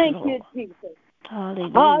 Yes, Thank Lord. you, Jesus.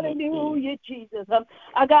 Hallelujah, Jesus.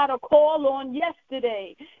 I got a call on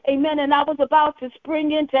yesterday. Amen. And I was about to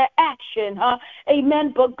spring into action.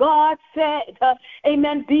 Amen. But God said,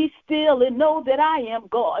 amen, be still and know that I am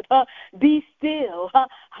God. Be still.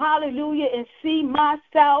 Hallelujah. And see my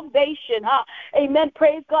salvation. Amen.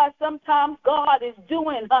 Praise God. Sometimes God is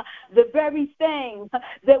doing the very thing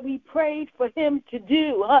that we prayed for him to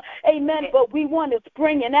do. Amen. But we want to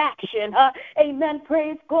spring in action. Amen.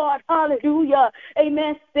 Praise God. Hallelujah.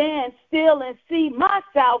 Amen. Stand still and see my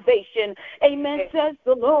salvation. Amen. Says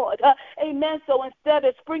the Lord. Amen. So instead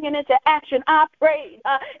of springing into action, I prayed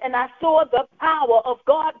and I saw the power of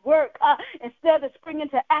God work. Instead of springing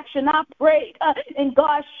into action, I prayed and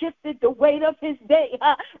God shifted the weight of his day.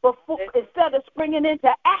 Instead of springing into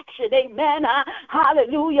action, amen.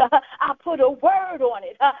 Hallelujah. I put a word on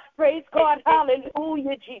it. Praise God.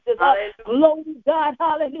 Hallelujah, Jesus. Glory to God.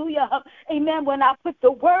 Hallelujah. Amen. When I put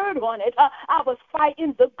the word on it, I was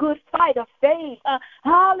fighting the good fight of faith.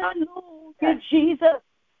 Hallelujah, Jesus.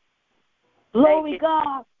 Glory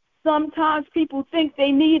God. Sometimes people think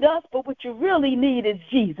they need us, but what you really need is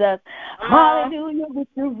Jesus. Hallelujah. What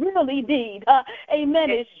you really need,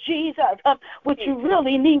 amen, is Jesus. What you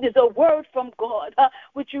really need is a word from God.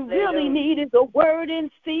 What you really need is a word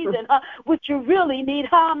in season. What you really need,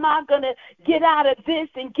 how am I going to get out of this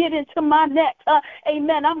and get into my next?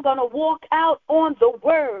 Amen. I'm going to walk out on the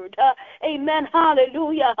word. Amen.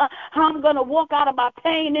 Hallelujah. I'm going to walk out of my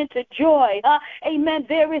pain into joy. Amen.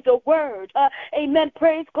 There is a word. Amen.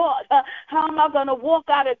 Praise God. How am I going to walk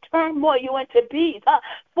out of turmoil into peace?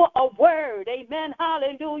 For a word. Amen.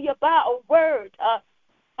 Hallelujah. By a word.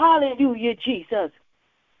 Hallelujah, Jesus.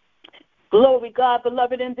 Glory, God,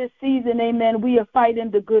 beloved, in this season, amen, we are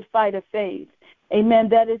fighting the good fight of faith. Amen.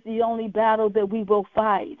 That is the only battle that we will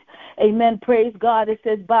fight. Amen. Praise God. It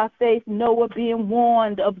says, by faith, Noah being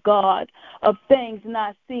warned of God, of things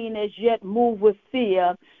not seen as yet, moved with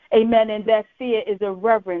fear. Amen. And that fear is a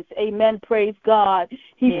reverence. Amen. Praise God.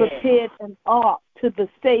 He prepared an ark to the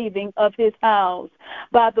saving of his house,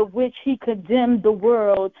 by the which he condemned the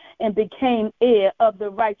world and became heir of the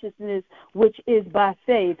righteousness which is by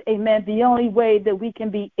faith. Amen. The only way that we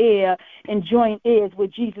can be heir and joint heirs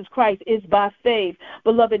with Jesus Christ is by faith.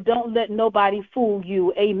 Beloved, don't let nobody fool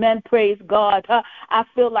you. Amen. Praise God. I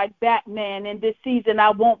feel like Batman in this season.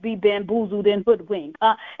 I won't be bamboozled and hoodwinked.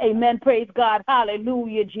 Amen. Praise God.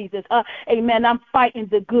 Hallelujah, Jesus. Amen. I'm fighting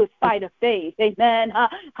the good fight of faith. Amen.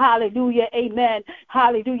 Hallelujah. Amen.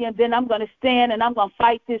 Hallelujah. And then I'm going to stand and I'm going to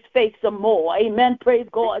fight this faith some more. Amen. Praise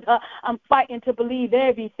God. I'm fighting to believe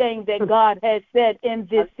everything that God has said in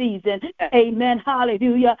this season. Amen.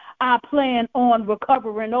 Hallelujah. I plan on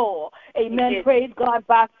recovering all. Amen. Praise God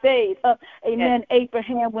by faith. Amen.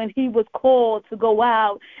 Abraham, when he was called to go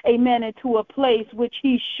out, amen, into a place which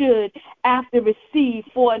he should after receive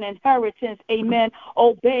for an inheritance, amen,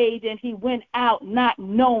 obeyed, and he went out not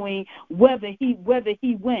knowing whether he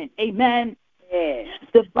went. Amen.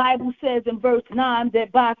 The Bible says in verse 9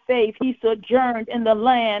 that by faith he sojourned in the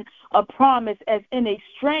land of promise as in a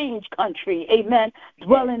strange country, amen,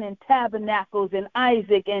 dwelling in tabernacles, and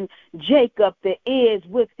Isaac and Jacob, the heirs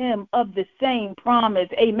with him of the same promise,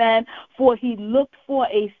 amen, for he looked for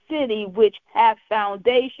a city which hath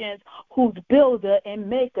foundations, whose builder and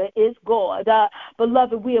maker is God.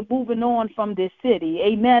 Beloved, we are moving on from this city,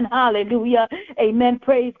 amen, hallelujah, amen,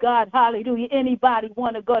 praise God, hallelujah. Anybody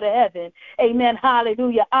want to go to heaven? Amen,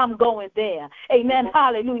 hallelujah, I'm going there, amen,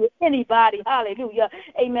 hallelujah. Anybody, hallelujah,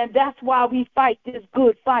 amen. That's why we fight this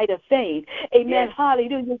good fight of faith. Amen.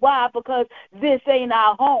 Hallelujah. Why? Because this ain't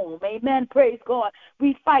our home. Amen. Praise God.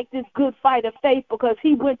 We fight this good fight of faith because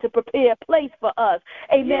he went to prepare a place for us.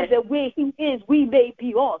 Amen. That where he is, we may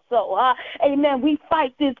be also. Amen. We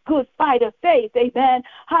fight this good fight of faith. Amen.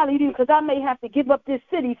 Hallelujah. Because I may have to give up this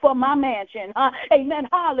city for my mansion. Amen.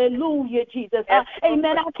 Hallelujah, Jesus.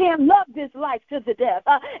 Amen. I can't love this life to the death.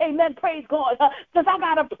 Amen. Praise God. Because I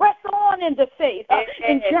got to press on in the faith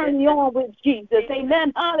and journey on with Jesus.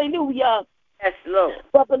 Amen. Hallelujah. Yes, Lord.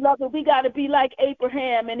 But, beloved, we got to be like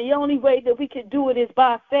Abraham, and the only way that we can do it is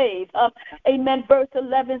by faith. Amen. Verse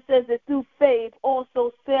 11 says that through faith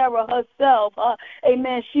also Sarah herself,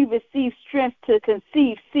 amen, she received strength to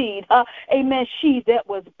conceive seed. Amen. She that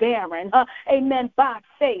was barren. Amen. By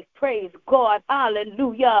faith. Praise God.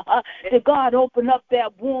 Hallelujah. Did God open up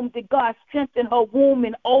that womb? Did God strengthen her womb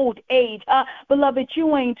in old age? Beloved,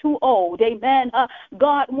 you ain't too old. Amen.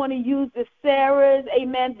 God want to use the Sarahs,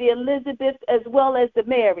 amen, the Elizabeth, as well as the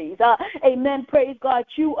Marys. Amen. Praise God.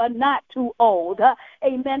 You are not too old.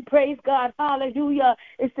 Amen. Praise God. Hallelujah.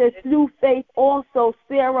 It says, through faith also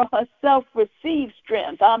Sarah herself received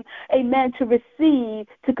strength. Amen.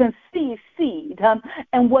 To conceive seed,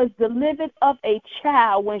 and was delivered of a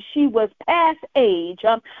child when she was past age,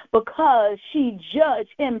 because she judged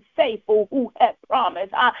him faithful who had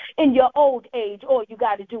promised. In your old age, all you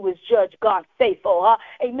got to do is judge God faithful.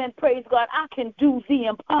 Amen. Praise God. I can do the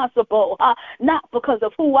impossible, not because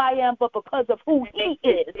of who I am, but because of who he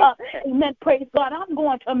is. Amen. Praise God. I'm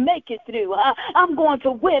going to make it through. I'm going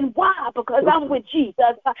to win. Why? Because I'm with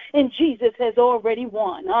Jesus, and Jesus has already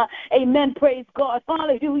won. Amen. Praise God.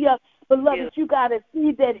 Hallelujah. Beloved, you got to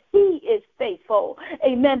see that he is faithful.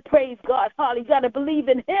 Amen. Praise God. Hallelujah. You got to believe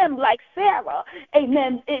in him like Sarah.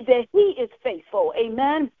 Amen. That he is faithful.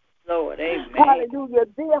 Amen. Lord, amen. Hallelujah.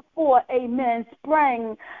 Therefore, amen,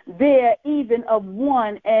 sprang there even of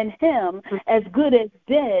one and him as good as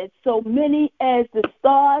dead, so many as the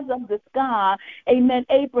stars of the sky. Amen.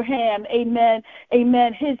 Abraham, amen,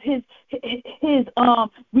 amen. His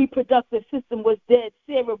reproductive system was dead.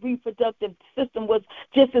 Sarah's reproductive system was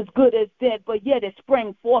just as good as dead, but yet it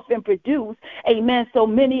sprang forth and produced. Amen. So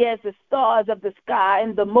many as the stars of the sky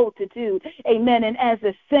and the multitude. Amen. And as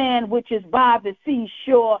the sand which is by the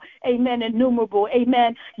seashore. Amen. Innumerable.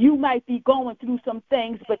 Amen. You might be going through some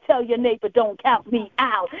things, but tell your neighbor, don't count me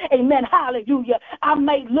out. Amen. Hallelujah. I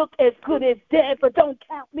may look as good as dead, but don't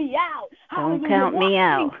count me out. Don't Hallelujah. count me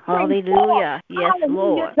out. Hallelujah. Yes, Hallelujah.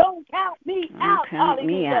 Lord. Don't count me out. Count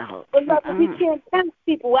me Hallelujah. out. Beloved, we can't count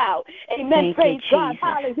people out. Amen. Thank Praise you, God. Jesus.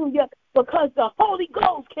 Hallelujah. Because the Holy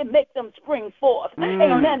Ghost can make them spring forth.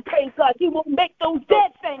 Amen. Praise God. He will make those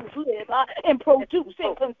dead things live and produce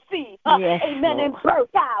and conceive. Yes, amen. Lord. And birth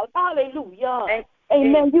out. Hallelujah.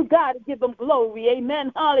 Amen. You got to give them glory.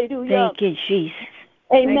 Amen. Hallelujah. Thank you, Jesus.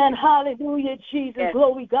 Amen. Hallelujah, Jesus. Yes.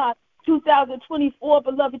 Glory, God. 2024,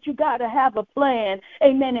 beloved, you got to have a plan.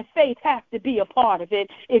 Amen. And faith has to be a part of it.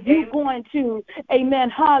 If you're going to, amen,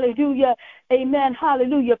 hallelujah, amen,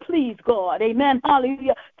 hallelujah, please God, amen,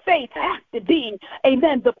 hallelujah, faith has to be,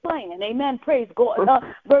 amen, the plan. Amen. Praise God.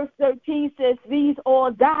 Verse 13 says, these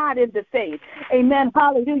all died in the faith. Amen.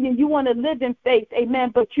 Hallelujah. You want to live in faith. Amen.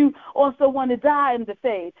 But you also want to die in the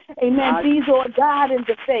faith. Amen. These all died in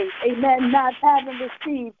the faith. Amen. Not having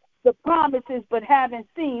received the promises, but haven't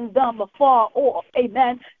seen them afar off.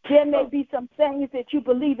 Amen. There may be some things that you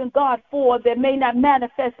believe in God for that may not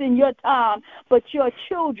manifest in your time, but your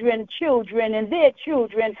children, and their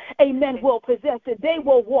children, amen, will possess it. They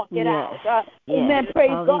will walk it out. Amen. Praise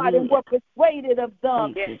God. And were persuaded of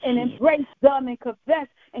them and embraced them and confess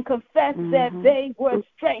that they were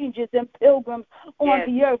strangers and pilgrims on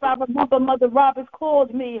the earth. I remember Mother Roberts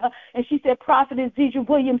called me and she said, Prophetess Deidre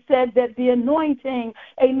Williams said that the anointing,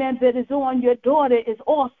 amen, that is on your daughter is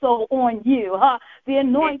also on you. The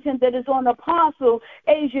anointing that is on Apostle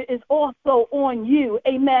Asia is also on you.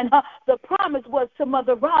 Amen. The promise was to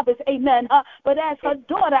Mother Roberts. Amen. But as her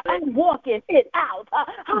daughter, I'm walking it out.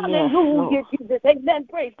 Hallelujah, Jesus. Amen.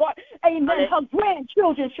 Praise God. Amen. Her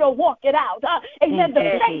grandchildren shall walk it out. Amen.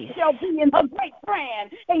 The faith shall be in her great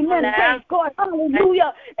grand. Amen. Praise God.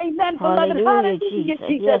 Hallelujah. Amen. Beloved. Hallelujah,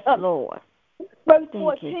 Jesus. Yes, Lord. Verse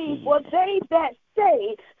 14, for they that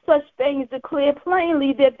say such things declare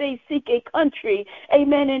plainly that they seek a country.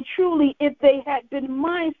 Amen. And truly, if they had been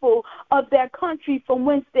mindful of their country from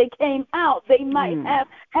whence they came out, they might have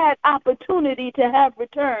had opportunity to have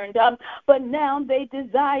returned. But now they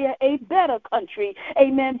desire a better country.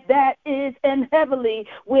 Amen. That is in heavenly.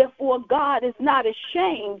 Wherefore God is not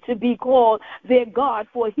ashamed to be called their God,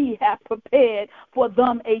 for he hath prepared for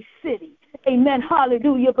them a city. Amen.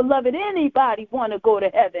 Hallelujah. Beloved, anybody want to go to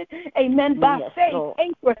heaven? Amen. By faith, Lord.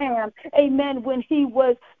 Abraham, amen, when he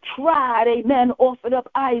was tried, amen, offered up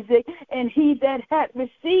Isaac, and he that had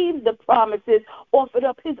received the promises offered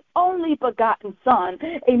up his only begotten son.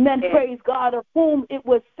 Amen. Praise God, of whom it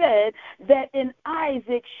was said that in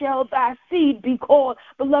Isaac shall thy seed be called.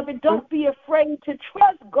 Beloved, don't be afraid to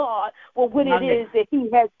trust God for what it is that he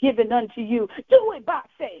has given unto you. Do it by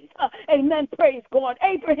faith. Amen. Praise God.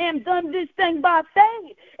 Abraham done this thing by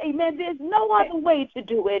faith. Amen. There's no other way to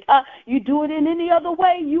do it. You do it in any other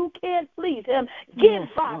way, you can't please him. Give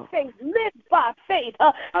by faith. Live by faith.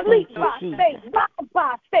 Sleep by faith. Rise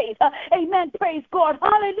by faith. Amen. Praise God.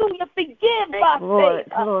 Hallelujah. Forgive by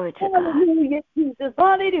faith. Hallelujah, Jesus.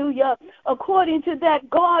 Hallelujah. According to that,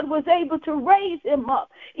 God was able to raise him up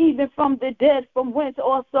even from the dead, from whence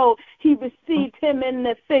also he received him in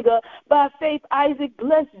the figure. By faith, Isaac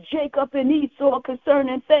blessed Jacob and Esau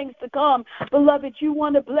concerning things to come. Beloved, you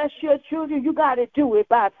want to bless your children, you got to do it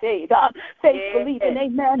by faith. Faith, believing,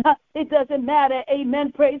 amen. It doesn't matter,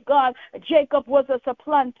 amen, praise God. Jacob was a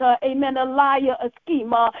supplanter, amen, a liar, a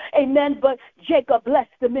schemer, amen, but Jacob blessed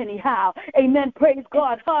them anyhow. Amen, praise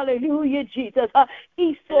God, hallelujah, Jesus.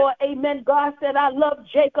 Esau, amen, God said, I love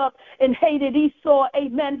Jacob and hated Esau,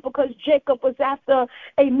 amen, because Jacob was after,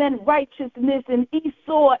 amen, righteousness, and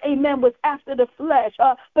Esau, amen, was after the flesh,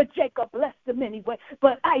 but Jacob blessed them anyway,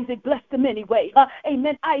 but Isaac blessed them anyway,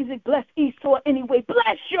 amen, Isaac blessed Esau anyway.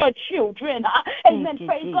 Bless your children, amen,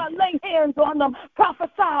 praise God, lay hands on them,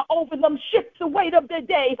 prophesy over them, shift the weight of the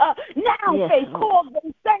day, now faith, call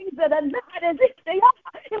them things that are not as if they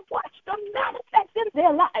are, and watch them manifest in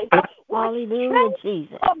their life. Hallelujah,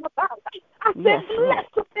 Jesus. Come about. I said, bless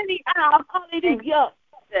them anyhow, hallelujah.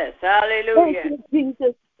 Yes, hallelujah. Thank you,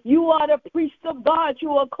 Jesus. You are the priest of God.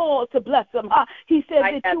 You are called to bless them. He said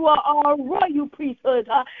that you are a royal priesthood.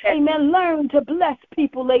 Amen. Learn to bless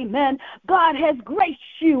people. Amen. God has graced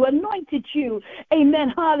you, anointed you.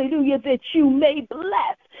 Amen. Hallelujah. That you may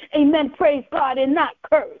bless. Amen. Praise God and not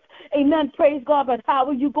curse. Amen. Praise God. But how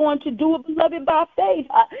are you going to do it, beloved? By faith.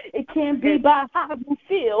 It can't be by how you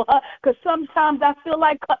feel. Because sometimes I feel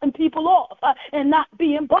like cutting people off and not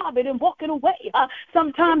being bothered and walking away.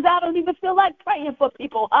 Sometimes I don't even feel like praying for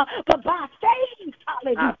people. But by faith,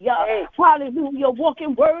 hallelujah, hallelujah,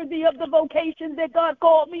 walking worthy of the vocation that God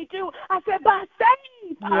called me to. I said, by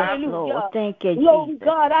faith, hallelujah. Lord. Thank you, Lord Jesus.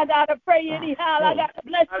 God, I got to pray anyhow. I got to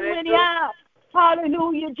bless you anyhow.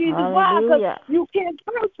 Hallelujah, Jesus. Hallelujah. Why? Because you can't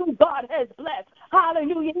curse who God has blessed.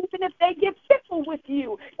 Hallelujah. Even if they get fickle with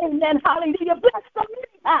you. Amen. Hallelujah. Bless them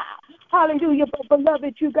anyhow. Hallelujah. But,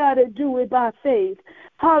 beloved, you got to do it by faith.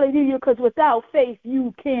 Hallelujah. Because without faith,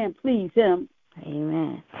 you can't please him.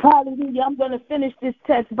 Amen. Hallelujah. I'm going to finish this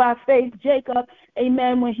text by faith. Jacob,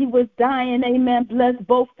 amen, when he was dying, amen, blessed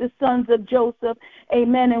both the sons of Joseph,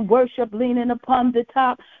 amen, and worship leaning upon the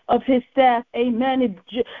top of his staff, amen.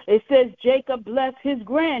 It says Jacob blessed his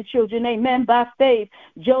grandchildren, amen, by faith.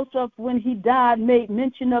 Joseph, when he died, made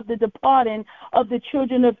mention of the departing of the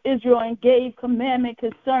children of Israel and gave commandment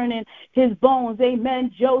concerning his bones,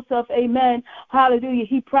 amen. Joseph, amen, hallelujah,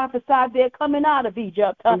 he prophesied they're coming out of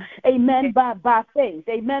Egypt, amen, by faith.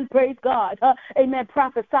 Amen. Praise God. Amen.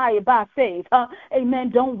 Prophesy it by faith.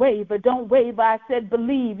 Amen. Don't waver. Don't waver. I said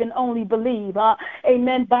believe and only believe.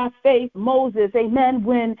 Amen. By faith, Moses, amen,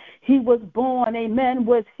 when he was born, amen,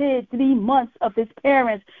 was hid 3 months of his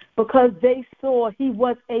parents because they saw he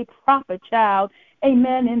was a proper child.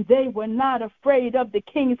 Amen. And they were not afraid of the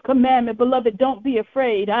king's commandment. Beloved, don't be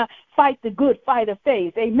afraid. Fight the good fight of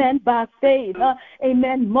faith. Amen. By faith.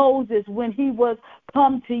 Amen. Moses, when he was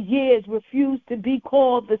come to years, refused to be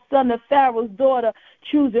called the son of Pharaoh's daughter,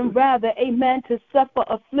 choosing rather, amen, to suffer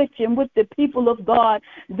affliction with the people of God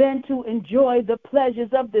than to enjoy the pleasures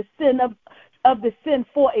of the sin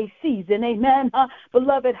for a season. Amen.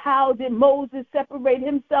 Beloved, how did Moses separate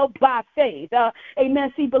himself? By faith.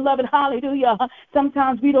 Amen. See, beloved, hallelujah.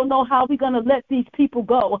 Sometimes we don't know how we're going to let these people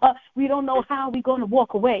go. We don't know how we're going to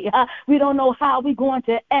walk away. We don't know how we're going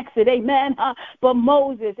to exit. Amen. But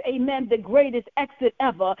Moses, amen, the greatest exit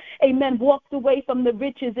ever, amen, walked away from the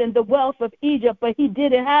riches and the wealth of Egypt, but he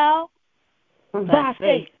did it how? By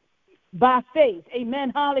faith. By faith.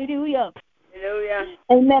 Amen. Hallelujah. Hallelujah.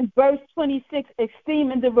 Amen. Verse 26,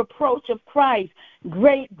 esteeming the reproach of Christ,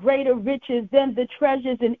 greater riches than the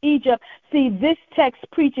treasures in Egypt. See, this text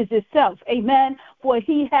preaches itself. Amen. For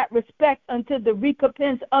he had respect unto the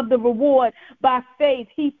recompense of the reward. By faith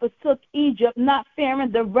he forsook Egypt, not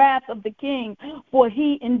fearing the wrath of the king, for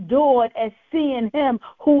he endured as seeing him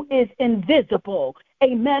who is invisible.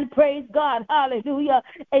 Amen. Praise God. Hallelujah.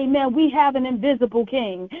 Amen. We have an invisible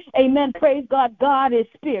king. Amen. Praise God. God is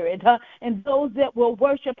spirit. And those that will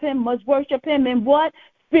worship him must worship him in what?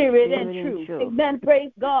 Spirit and truth. Amen.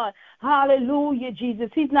 Praise God. Hallelujah, Jesus.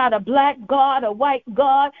 He's not a black God, a white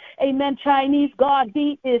God. Amen. Chinese God.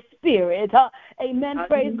 He is spirit. Amen.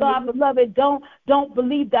 Praise God, beloved. Don't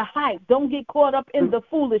believe the hype. Don't get caught up in the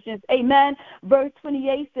foolishness. Amen. Verse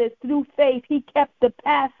 28 says, through faith he kept the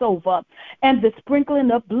Passover and the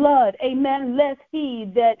sprinkling of blood. Amen. Lest he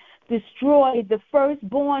that destroyed the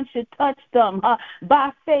firstborn should touch them.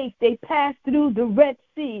 By faith they passed through the Red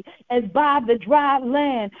Sea as by the dry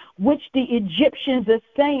land, which the Egyptians are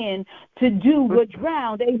saying to do were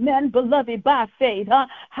drowned. Amen, beloved, by faith.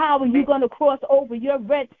 How are you going to cross over your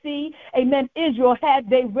Red Sea? Amen. Israel had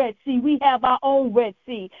their Red Sea. We have our own Red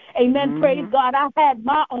Sea. Amen. Praise God. I had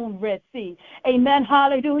my own Red Sea. Amen.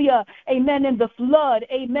 Hallelujah. Amen. In the flood.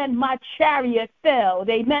 Amen. My chariot fell.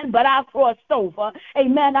 Amen. But I crossed over.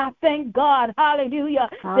 Amen. I thank God, hallelujah,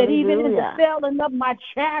 that even in the failing of my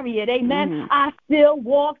chariot, amen, I still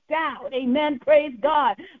walked out. Amen. Praise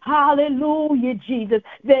God. Hallelujah, Jesus.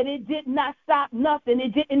 That it did not stop nothing.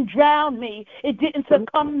 It didn't drown me. It didn't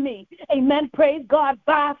succumb me. Amen. Praise God.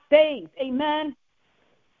 By faith. Amen.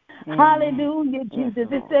 Hallelujah, Jesus.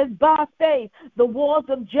 It says, by faith, the walls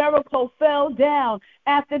of Jericho fell down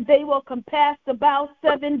after they were compassed about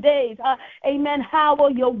 7 days. Amen. How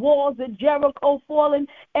are your walls of Jericho falling?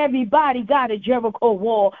 Everybody got a Jericho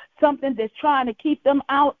wall, something that's trying to keep them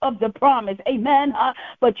out of the promise. Amen.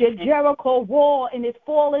 But your Jericho wall, and it's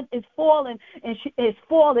falling, and it's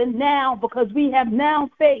falling now because we have now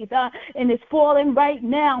faith, and it's falling right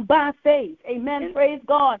now by faith. Amen. Praise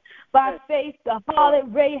God. By faith, the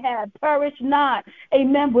harlot Rahab perished not.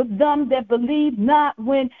 Amen. With them that believed not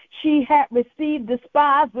when she had received the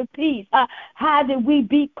spies with peace. How did we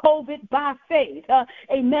beat COVID? By faith.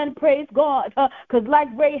 Amen. Praise God. Because like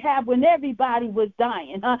Rahab, when everybody was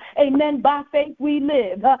dying, amen, by faith we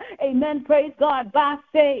live. Amen. Praise God. By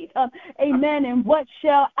faith. Amen. And what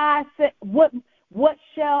shall I say? What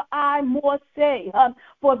shall I more say?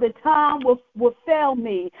 For the time will fail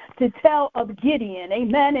me to tell of Gideon,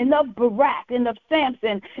 amen, and of Barak, and of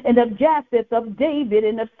Samson, and of Japheth, of David,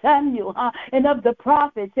 and of Samuel, and of the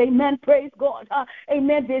prophets, amen, praise God,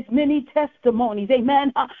 amen. There's many testimonies,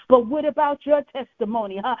 amen, but what about your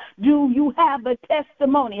testimony? Do you have a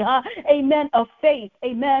testimony, amen, of faith,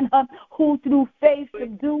 amen, who through faith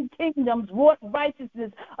subdued kingdoms, wrought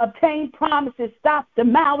righteousness, obtained promises, stopped the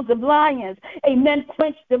mouths of lions, amen,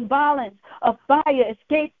 quenched the violence of fire,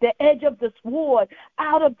 escaped the edge of the sword,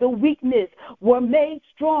 out of the weakness were made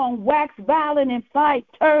strong, waxed violent in fight,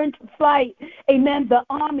 turned to flight, amen, the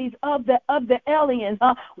armies of the aliens.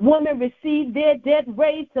 Women received their dead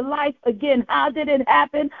raised to life again. How did it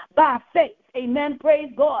happen? By faith, amen,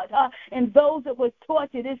 praise God. And those that was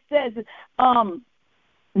tortured, it says,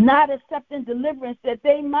 not accepting deliverance, that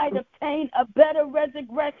they might obtain a better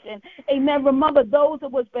resurrection. Amen. Remember those that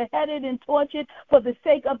was beheaded and tortured for the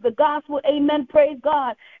sake of the gospel. Amen. Praise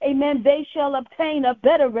God. Amen. They shall obtain a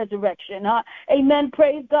better resurrection. Amen.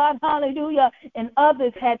 Praise God. Hallelujah. And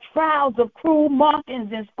others had trials of cruel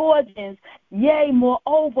mockings and scourgings. Yea,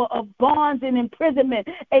 moreover, of bonds and imprisonment.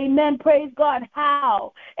 Amen. Praise God.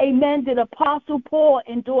 How? Amen. Did Apostle Paul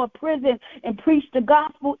endure prison and preach the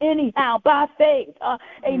gospel anyhow by faith?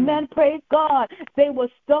 Amen. Praise God. They were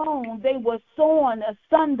stoned. They were sawn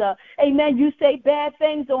asunder. Amen. You say bad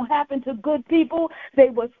things don't happen to good people. They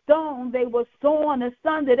were stoned. They were sawn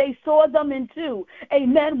asunder. They saw them in two.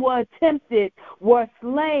 Amen. Were attempted, were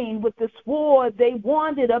slain with the sword. They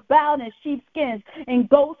wandered about in sheepskins and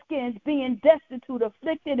goatskins, being destitute,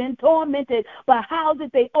 afflicted, and tormented. But how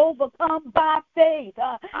did they overcome? By faith.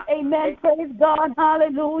 Amen. Praise God.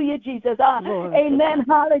 Hallelujah, Jesus. Amen.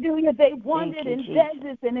 Hallelujah. They wandered in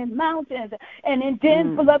deserts and in mountains and in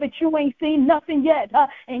dens, beloved, you ain't seen nothing yet,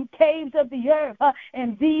 in caves of the earth,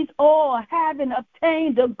 and these all, having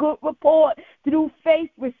obtained a good report, through faith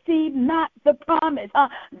received not the promise.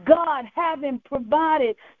 God having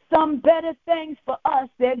provided some better things for us,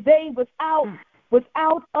 that they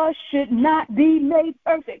without us should not be made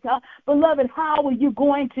perfect. Beloved, how are you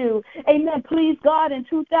going to, amen, please God in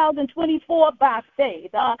 2024 by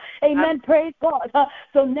faith? Amen, praise God.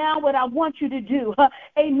 So now what I want you to do,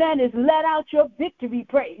 amen, is let out your victory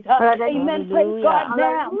praise. Amen, praise God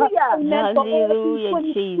now. Amen,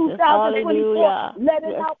 hallelujah, Jesus. 2024, let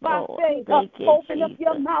it out by faith. Open up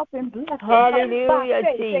your mouth and bless it. Hallelujah,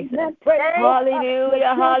 Jesus. Amen, praise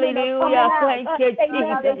hallelujah, hallelujah. Thank you,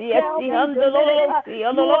 Jesus. Yes, the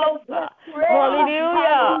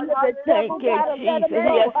hallelujah. Thank you, Jesus.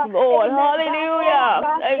 Yes, Lord. Hallelujah.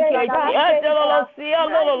 Thank you, Jesus.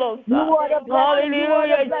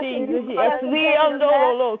 Hallelujah, Jesus. Yes, we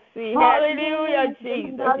hallelujah,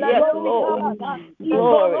 Jesus. Yes, Lord.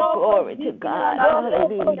 Glory to God.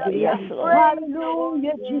 Hallelujah. Yes, Lord.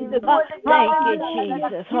 Hallelujah, Jesus. Thank you,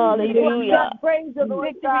 Jesus. Hallelujah. Praise of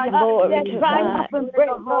victory. Glory to God.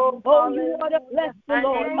 Oh, you ought to bless the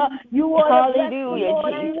Lord. You ought to bless the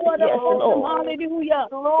Lord. Yes, Lord. Hallelujah.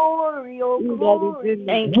 Glory, oh glory.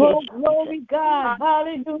 Thank you. Oh, glory, God.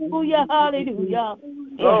 Hallelujah. Hallelujah.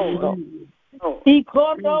 Yes, Lord.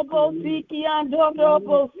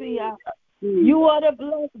 You are the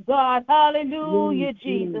blessed God. Hallelujah,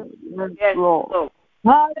 Jesus. Yes, Lord.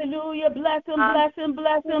 Hallelujah. Bless him, bless him,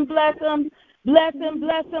 bless him, bless him. Bless him,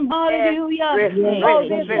 bless him, hallelujah. Oh,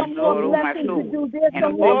 there's some more blessings to do. There's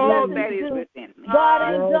some more blessings to do. God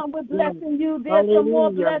ain't done with blessing you. There's some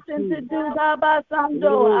more blessings to do.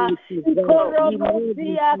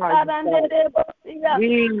 How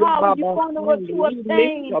you want to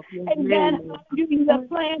obtain, amen, hallelujah, the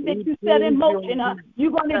plan that you set in motion.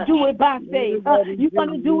 You're going to do it by faith. You're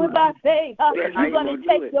going to do it by faith. You're going to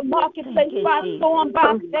take the marketplace by storm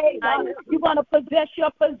by faith. You're going to possess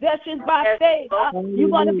your possessions by faith. You're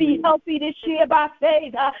going to be healthy this year by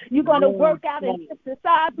faith. You're going to work out and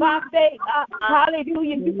exercise by faith.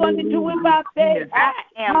 Hallelujah. You're going to do it by faith. I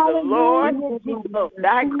am the Lord,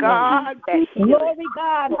 thy God. Glory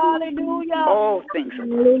God. Hallelujah. All things.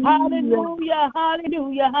 Hallelujah.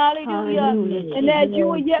 Hallelujah. Hallelujah. And as you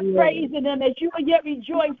are yet praising Him, as you are yet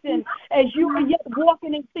rejoicing, as you are yet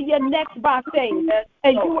walking into your next by faith,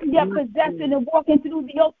 as you are yet possessing and walking through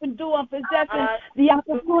the open door and possessing the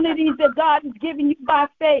opportunities that God is giving you by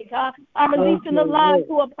faith. I'm releasing the line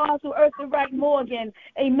to Apostle Eartha Wright Morgan.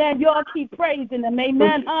 Amen. Y'all keep praising Him.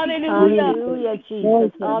 Amen. Hallelujah. Hallelujah,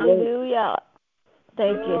 Jesus. Hallelujah.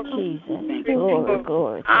 Thank you, Jesus. Glory,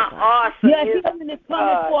 glory. Awesome. Your healing is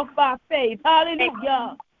coming forth by faith.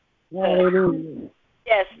 Hallelujah. Hallelujah.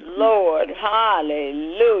 Yes, Lord.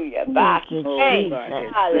 Hallelujah. By faith.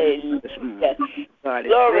 Hallelujah.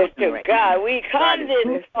 Glory to God. We come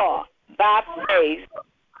this far by faith.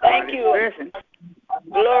 Thank you.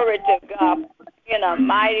 Glory to God in a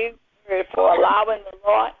mighty word for allowing the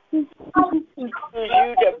Lord to use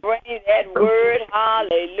you to bring that word.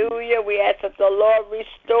 Hallelujah. We ask that the Lord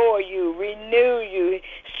restore you, renew you,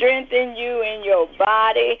 strengthen you in your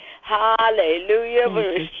body. Hallelujah.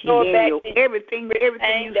 Restore back to everything you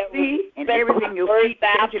see and everything you see.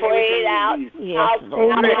 Prayed out. Yes,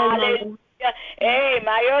 Lord. Hallelujah. Hey,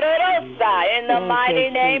 in the mighty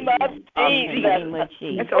name of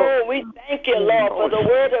Jesus. Oh, we thank you, Lord, for the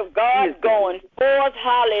word of God going forth,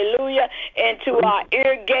 hallelujah, into our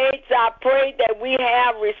ear gates. I pray that we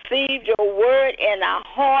have received your word in our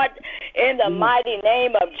heart in the mighty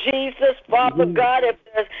name of Jesus. Father God, if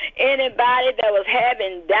there's anybody that was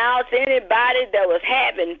having doubts, anybody that was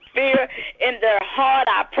having fear in their heart,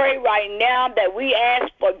 I pray right now that we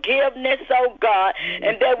ask forgiveness, oh God,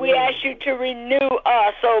 and that we ask you to renew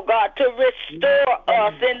us, oh God, to restore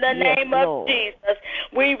us in the name of Jesus.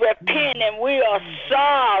 We repent and we are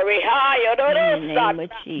sorry. In the name of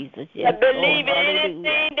Jesus. Yes, believe in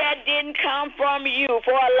anything that didn't come from you,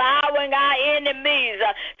 for allowing our enemies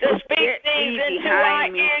to speak things into our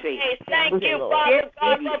ear gates. Thank you, Father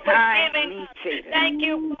God, for forgiving us. Thank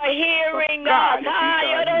you for hearing us.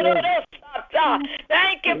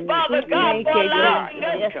 Thank you, Father God, for allowing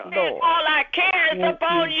us to take all our cares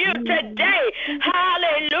upon you today.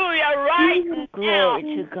 Hallelujah, right now.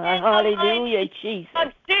 Glory to God. Hallelujah,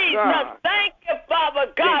 Jesus. Thank you,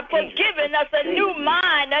 Father God, for giving us a new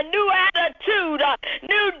mind, a new attitude, a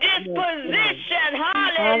new disposition.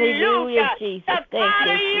 Hallelujah. Jesus. Thank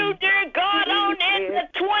you, dear God, on into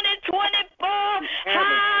 2024.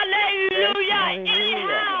 Hallelujah.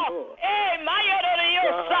 Anyhow,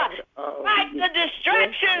 fight the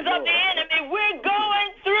distractions of the enemy. We're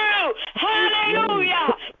going through.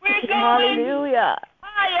 Hallelujah. We're going through.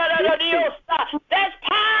 There's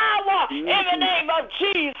power in the name of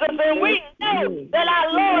Jesus, and we know that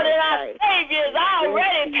our Lord and our Savior has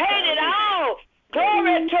already paid it all.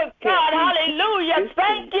 Glory to God. Hallelujah.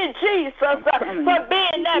 Thank you, Jesus, for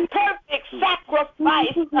being that perfect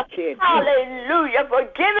sacrifice. Hallelujah. For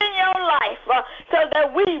giving your life so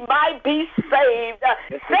that we might be saved,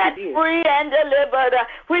 set free, and delivered.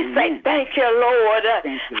 We say thank you, Lord.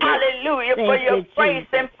 Hallelujah. For your grace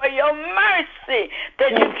and for your mercy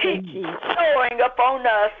that you keep showing upon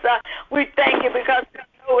us. We thank you because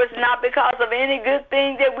it's not because of any good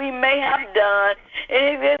thing that we may have done,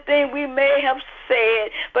 any good thing we may have said,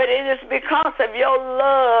 but it is because of your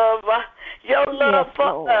love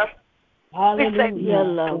for us. Hallelujah. Your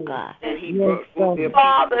love, God.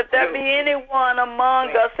 Father, if there be anyone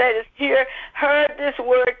among us that is here, heard this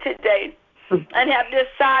word today, and have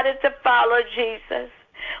decided to follow Jesus,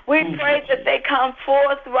 we pray that they come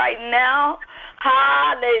forth right now.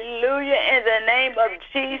 Hallelujah, in the name of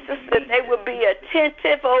Jesus, that they will be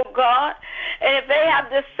attentive, oh God. And if they have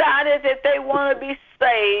decided that they want to be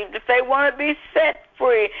saved, if they want to be set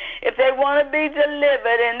free, if they want to be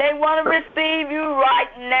delivered, and they want to receive you right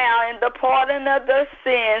now in the pardon of their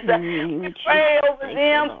sins, we pray over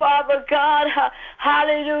them, Father God.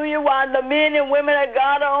 Hallelujah, while the men and women of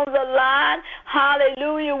God are on the line,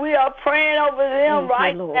 hallelujah, we are praying over them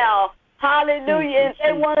right now. Hallelujah. If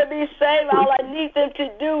they want to be saved, all I need them to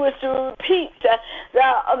do is to repeat the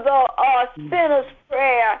sinner's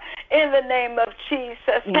prayer in the name of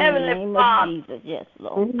Jesus. Heavenly Father, yes,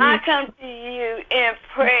 Lord. I come to you in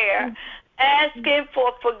prayer, asking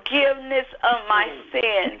for forgiveness of my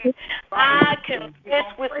sins. I confess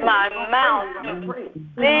with my mouth and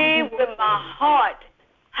believe with my heart,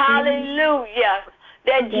 hallelujah,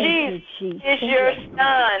 that Jesus is your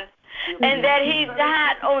Son, and that He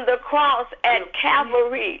died on the cross at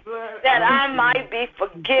Calvary, that I might be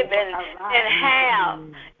forgiven and have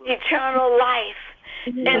eternal life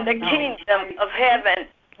in the kingdom of heaven.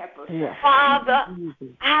 Father,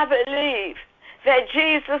 I believe that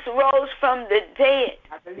Jesus rose from the dead,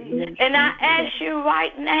 and I ask you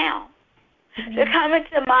right now to come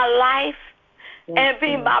into my life and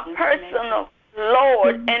be my personal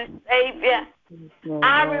Lord and Savior.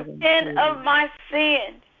 I repent of my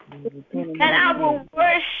sins, and I will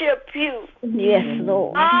worship you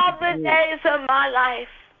all the days of my life,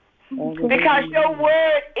 because your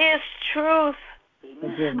word is truth.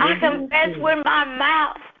 I confess with my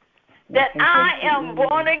mouth that I am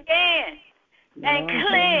born again and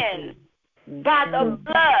cleansed by the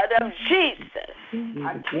blood of Jesus.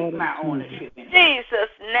 I take my ownership. In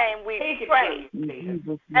Jesus' name we pray.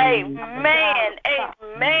 Amen,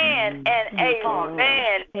 amen, and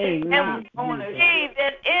amen. And we believe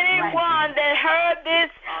that anyone that heard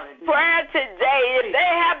this prayer today, if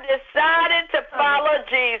they have decided to follow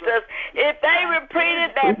Jesus, if they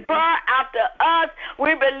repeated that prayer after us,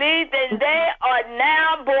 we believe that they are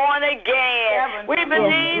now born again. We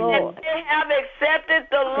believe that they have accepted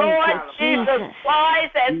the Lord Jesus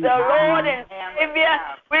Christ as the Lord and Savior.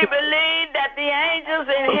 We believe that the angels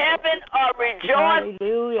in heaven are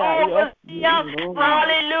rejoicing over them.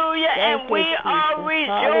 Hallelujah. And we are rejoicing.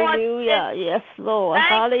 Hallelujah. Yes, Lord.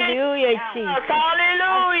 Hallelujah, Jesus.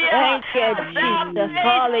 Hallelujah. Thank you, Jesus.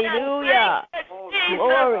 Hallelujah.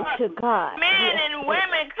 Glory to God. Men and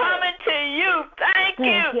women coming to you. Thank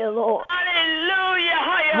you, Lord. Hallelujah.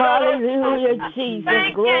 Hallelujah,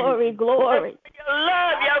 Jesus. Glory, glory. Your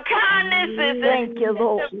love, your kindnesses, thank you,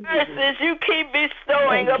 Lord. The mercies you keep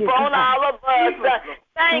bestowing upon all of us.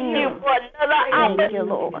 Thank you for another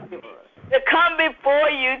opportunity to come before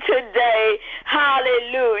you today.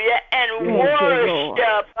 Hallelujah. And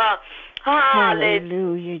worship.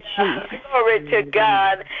 Hallelujah, Jesus. Glory to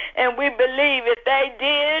God. And we believe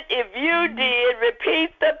if you did,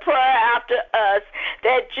 repeat the prayer after us,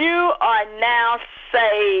 that you are now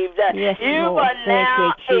saved. Yes, you Lord. are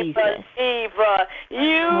now a believer.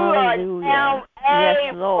 You are now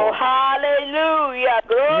able. Hallelujah.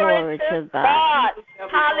 Glory to God.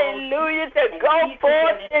 Hallelujah. To go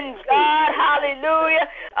forth in God. Hallelujah.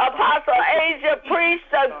 Apostle Asia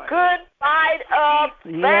preached a good fight of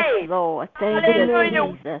faith. Yes, Lord. Thank you,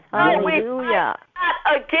 Jesus. Hallelujah. Not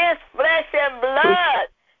against flesh and blood.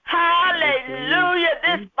 Hallelujah.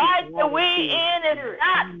 This fight that we in is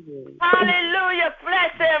not, hallelujah,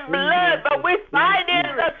 flesh and blood, but we fight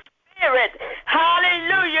in the Spirit.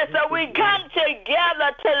 Hallelujah. So we come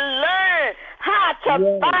together to learn how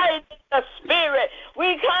to fight in the Spirit.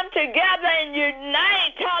 We come together and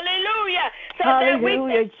unite. Hallelujah. So that we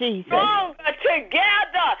can be stronger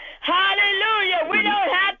together. Hallelujah. We don't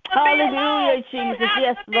have to be alone. Jesus.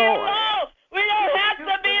 Yes, Lord. We don't have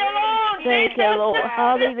to be alone. Thank you, Lord.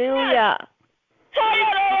 Hallelujah. He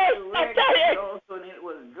is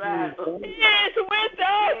with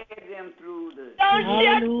us. Don't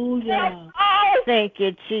shut yourself off. Thank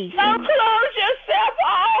you, Jesus. Don't close yourself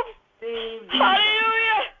off.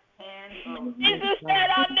 Hallelujah. Jesus said,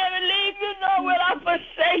 I'll never leave you, nor will I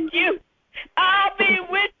forsake you. I'll be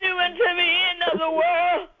with you until the end of the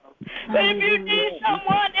world. But if you need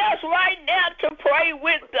someone else right now to pray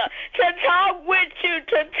with, to talk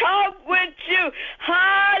with you,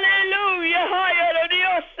 hallelujah,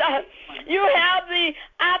 you have the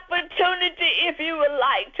opportunity, if you would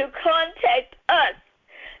like, to contact us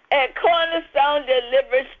at Cornerstone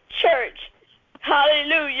Deliverance Church.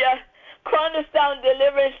 Hallelujah. Cornerstone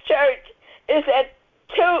Deliverance Church is at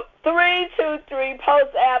 323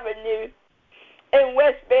 Post Avenue in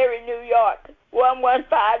Westbury, New York,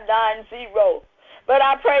 11590. But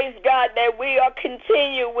I praise God that we are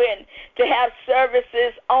continuing to have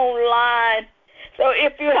services online. So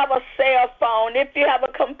if you have a cell phone, if you have a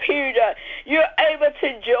computer, you're able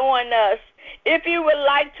to join us. If you would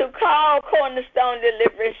like to call Cornerstone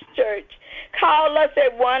Deliverance Church, call us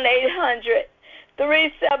at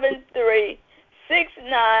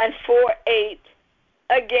 1-800-373-6948.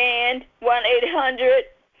 Again,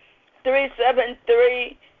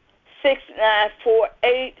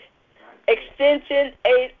 1-800-373-6948. Extension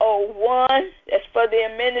 801. That's for the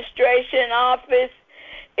administration office.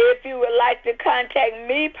 If you would like to contact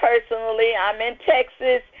me personally, I'm in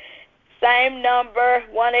Texas. Same number,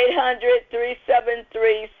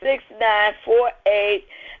 1-800-373-6948.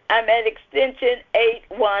 I'm at extension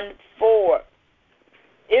 814.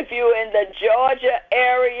 If you're in the Georgia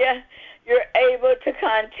area, able to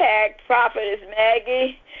contact Prophetess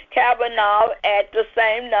Maggie Cavanaugh at the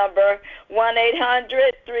same number,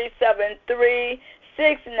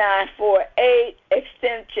 1-800-373-6948,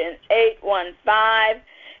 extension 815.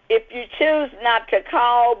 If you choose not to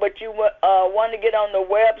call, but you want to get on the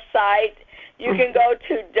website, you can go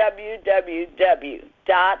to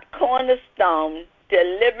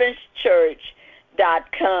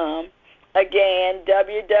www.cornerstonedeliverancepchurch.com. Again,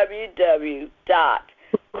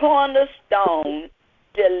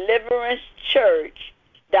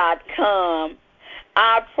 www.cornerstonedeliverancepchurch.com.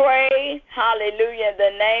 I pray, hallelujah, in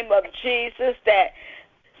the name of Jesus, that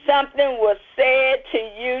something was said to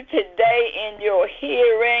you today in your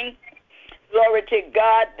hearing. Glory to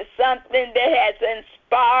God. Something that has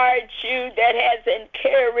inspired you, that has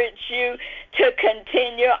encouraged you to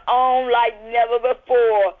continue on like never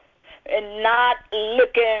before and not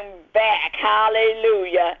looking back.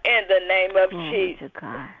 Hallelujah. In the name of Jesus.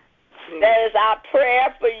 That is our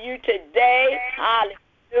prayer for you today.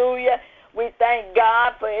 Hallelujah. We thank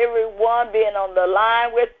God for everyone being on the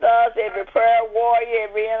line with us, every prayer warrior,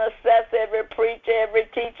 every intercessor, every preacher, every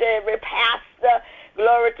teacher, every pastor.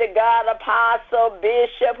 Glory to God, apostle,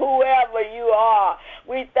 bishop, whoever you are.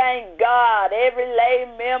 We thank God, every lay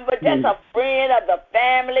member, just a friend of the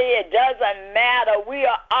family. It doesn't matter. We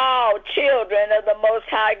are all children of the Most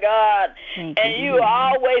High God. And you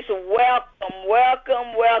are always welcome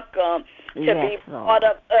to be part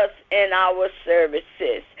of us in our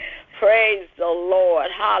services. Praise the Lord.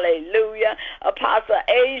 Hallelujah. Apostle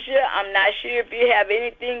Asia, I'm not sure if you have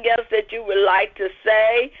anything else that you would like to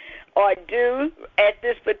say or do at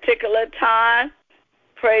this particular time.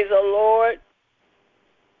 Praise the Lord.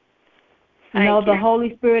 No, the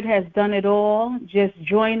Holy Spirit has done it all. Just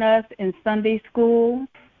join us in Sunday school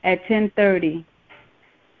at 10:30.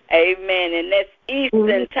 Amen. And that's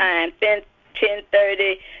Eastern time,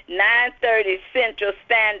 10:30, 9:30 Central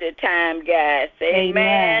Standard Time, guys.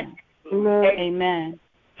 Amen. Amen.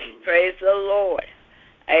 Praise the Lord.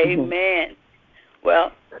 Amen.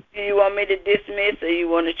 Well, do you want me to dismiss or you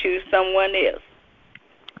want to choose someone else?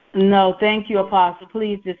 No, thank you, Apostle.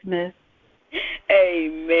 Please dismiss.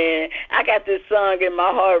 Amen. I got this song in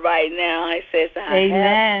my heart right now. It says,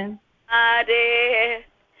 Amen. I dare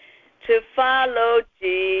to follow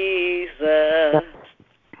Jesus.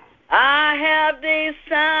 I have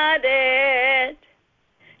decided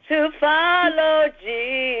to follow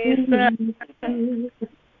Jesus.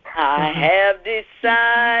 I have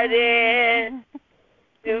decided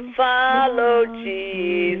to follow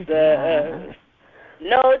Jesus.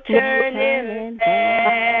 No turning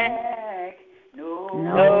back.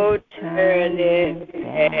 No turning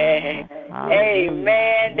back.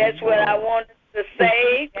 Amen. That's what I wanted to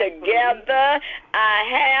say together. I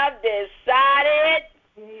have decided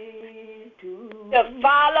to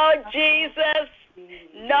follow Jesus.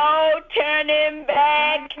 No turning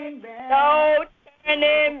back. No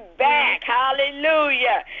turning back.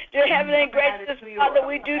 Hallelujah. Dear Heavenly and gracious Father,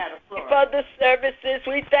 we do thank you for the services.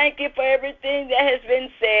 We thank you for everything that has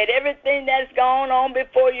been said, everything that's gone on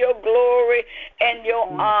before your glory and your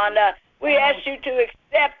honor. We ask you to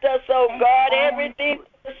accept us, oh God, everything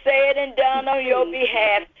said and done on your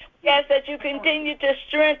behalf. We ask that you continue to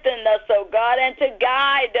strengthen us, oh God, and to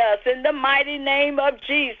guide us in the mighty name of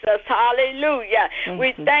Jesus. Hallelujah.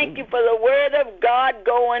 We thank you for the word of God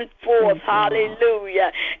going forth.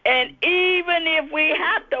 Hallelujah. And even if we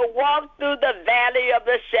have to walk through the valley of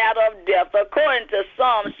the shadow of death, according to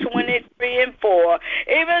Psalms 23:4,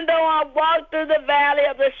 even though I walk through the valley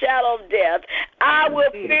of the shadow of death, I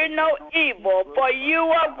will fear no evil, for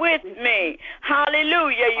you are with me.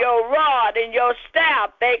 Hallelujah. Your rod and your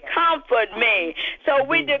staff, they comfort me. So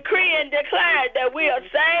we decree and declare that we are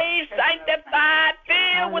saved, sanctified,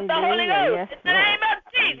 filled with the Holy Ghost. In the name of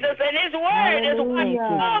Jesus, and his word is what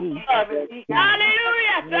us.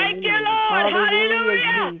 Hallelujah. Thank you, Lord.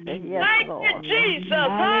 Hallelujah. Thank you, Jesus.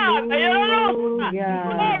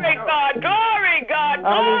 Hallelujah. Glory, God. Glory, God.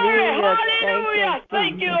 Glory. Hallelujah.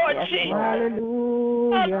 Thank you, Lord Jesus.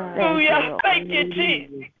 Hallelujah. Thank you,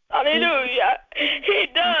 Jesus. Hallelujah. He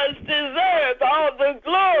does deserve all the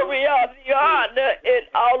glory, all the honor, and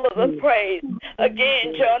all of the praise.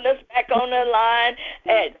 Again, join us back on the line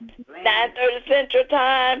at 9:30 Central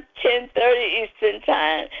Time, 10:30 Eastern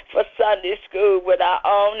Time for Sunday School with our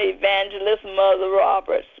own evangelist, Mother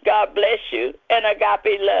Roberts. God bless you, and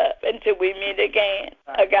agape love until we meet again.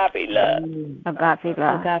 Agape love. Agape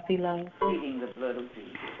love. Agape love. Pleading the blood of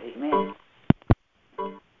Jesus. Amen.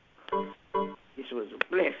 This was a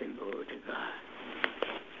blessing, glory to God.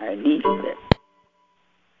 I needed that.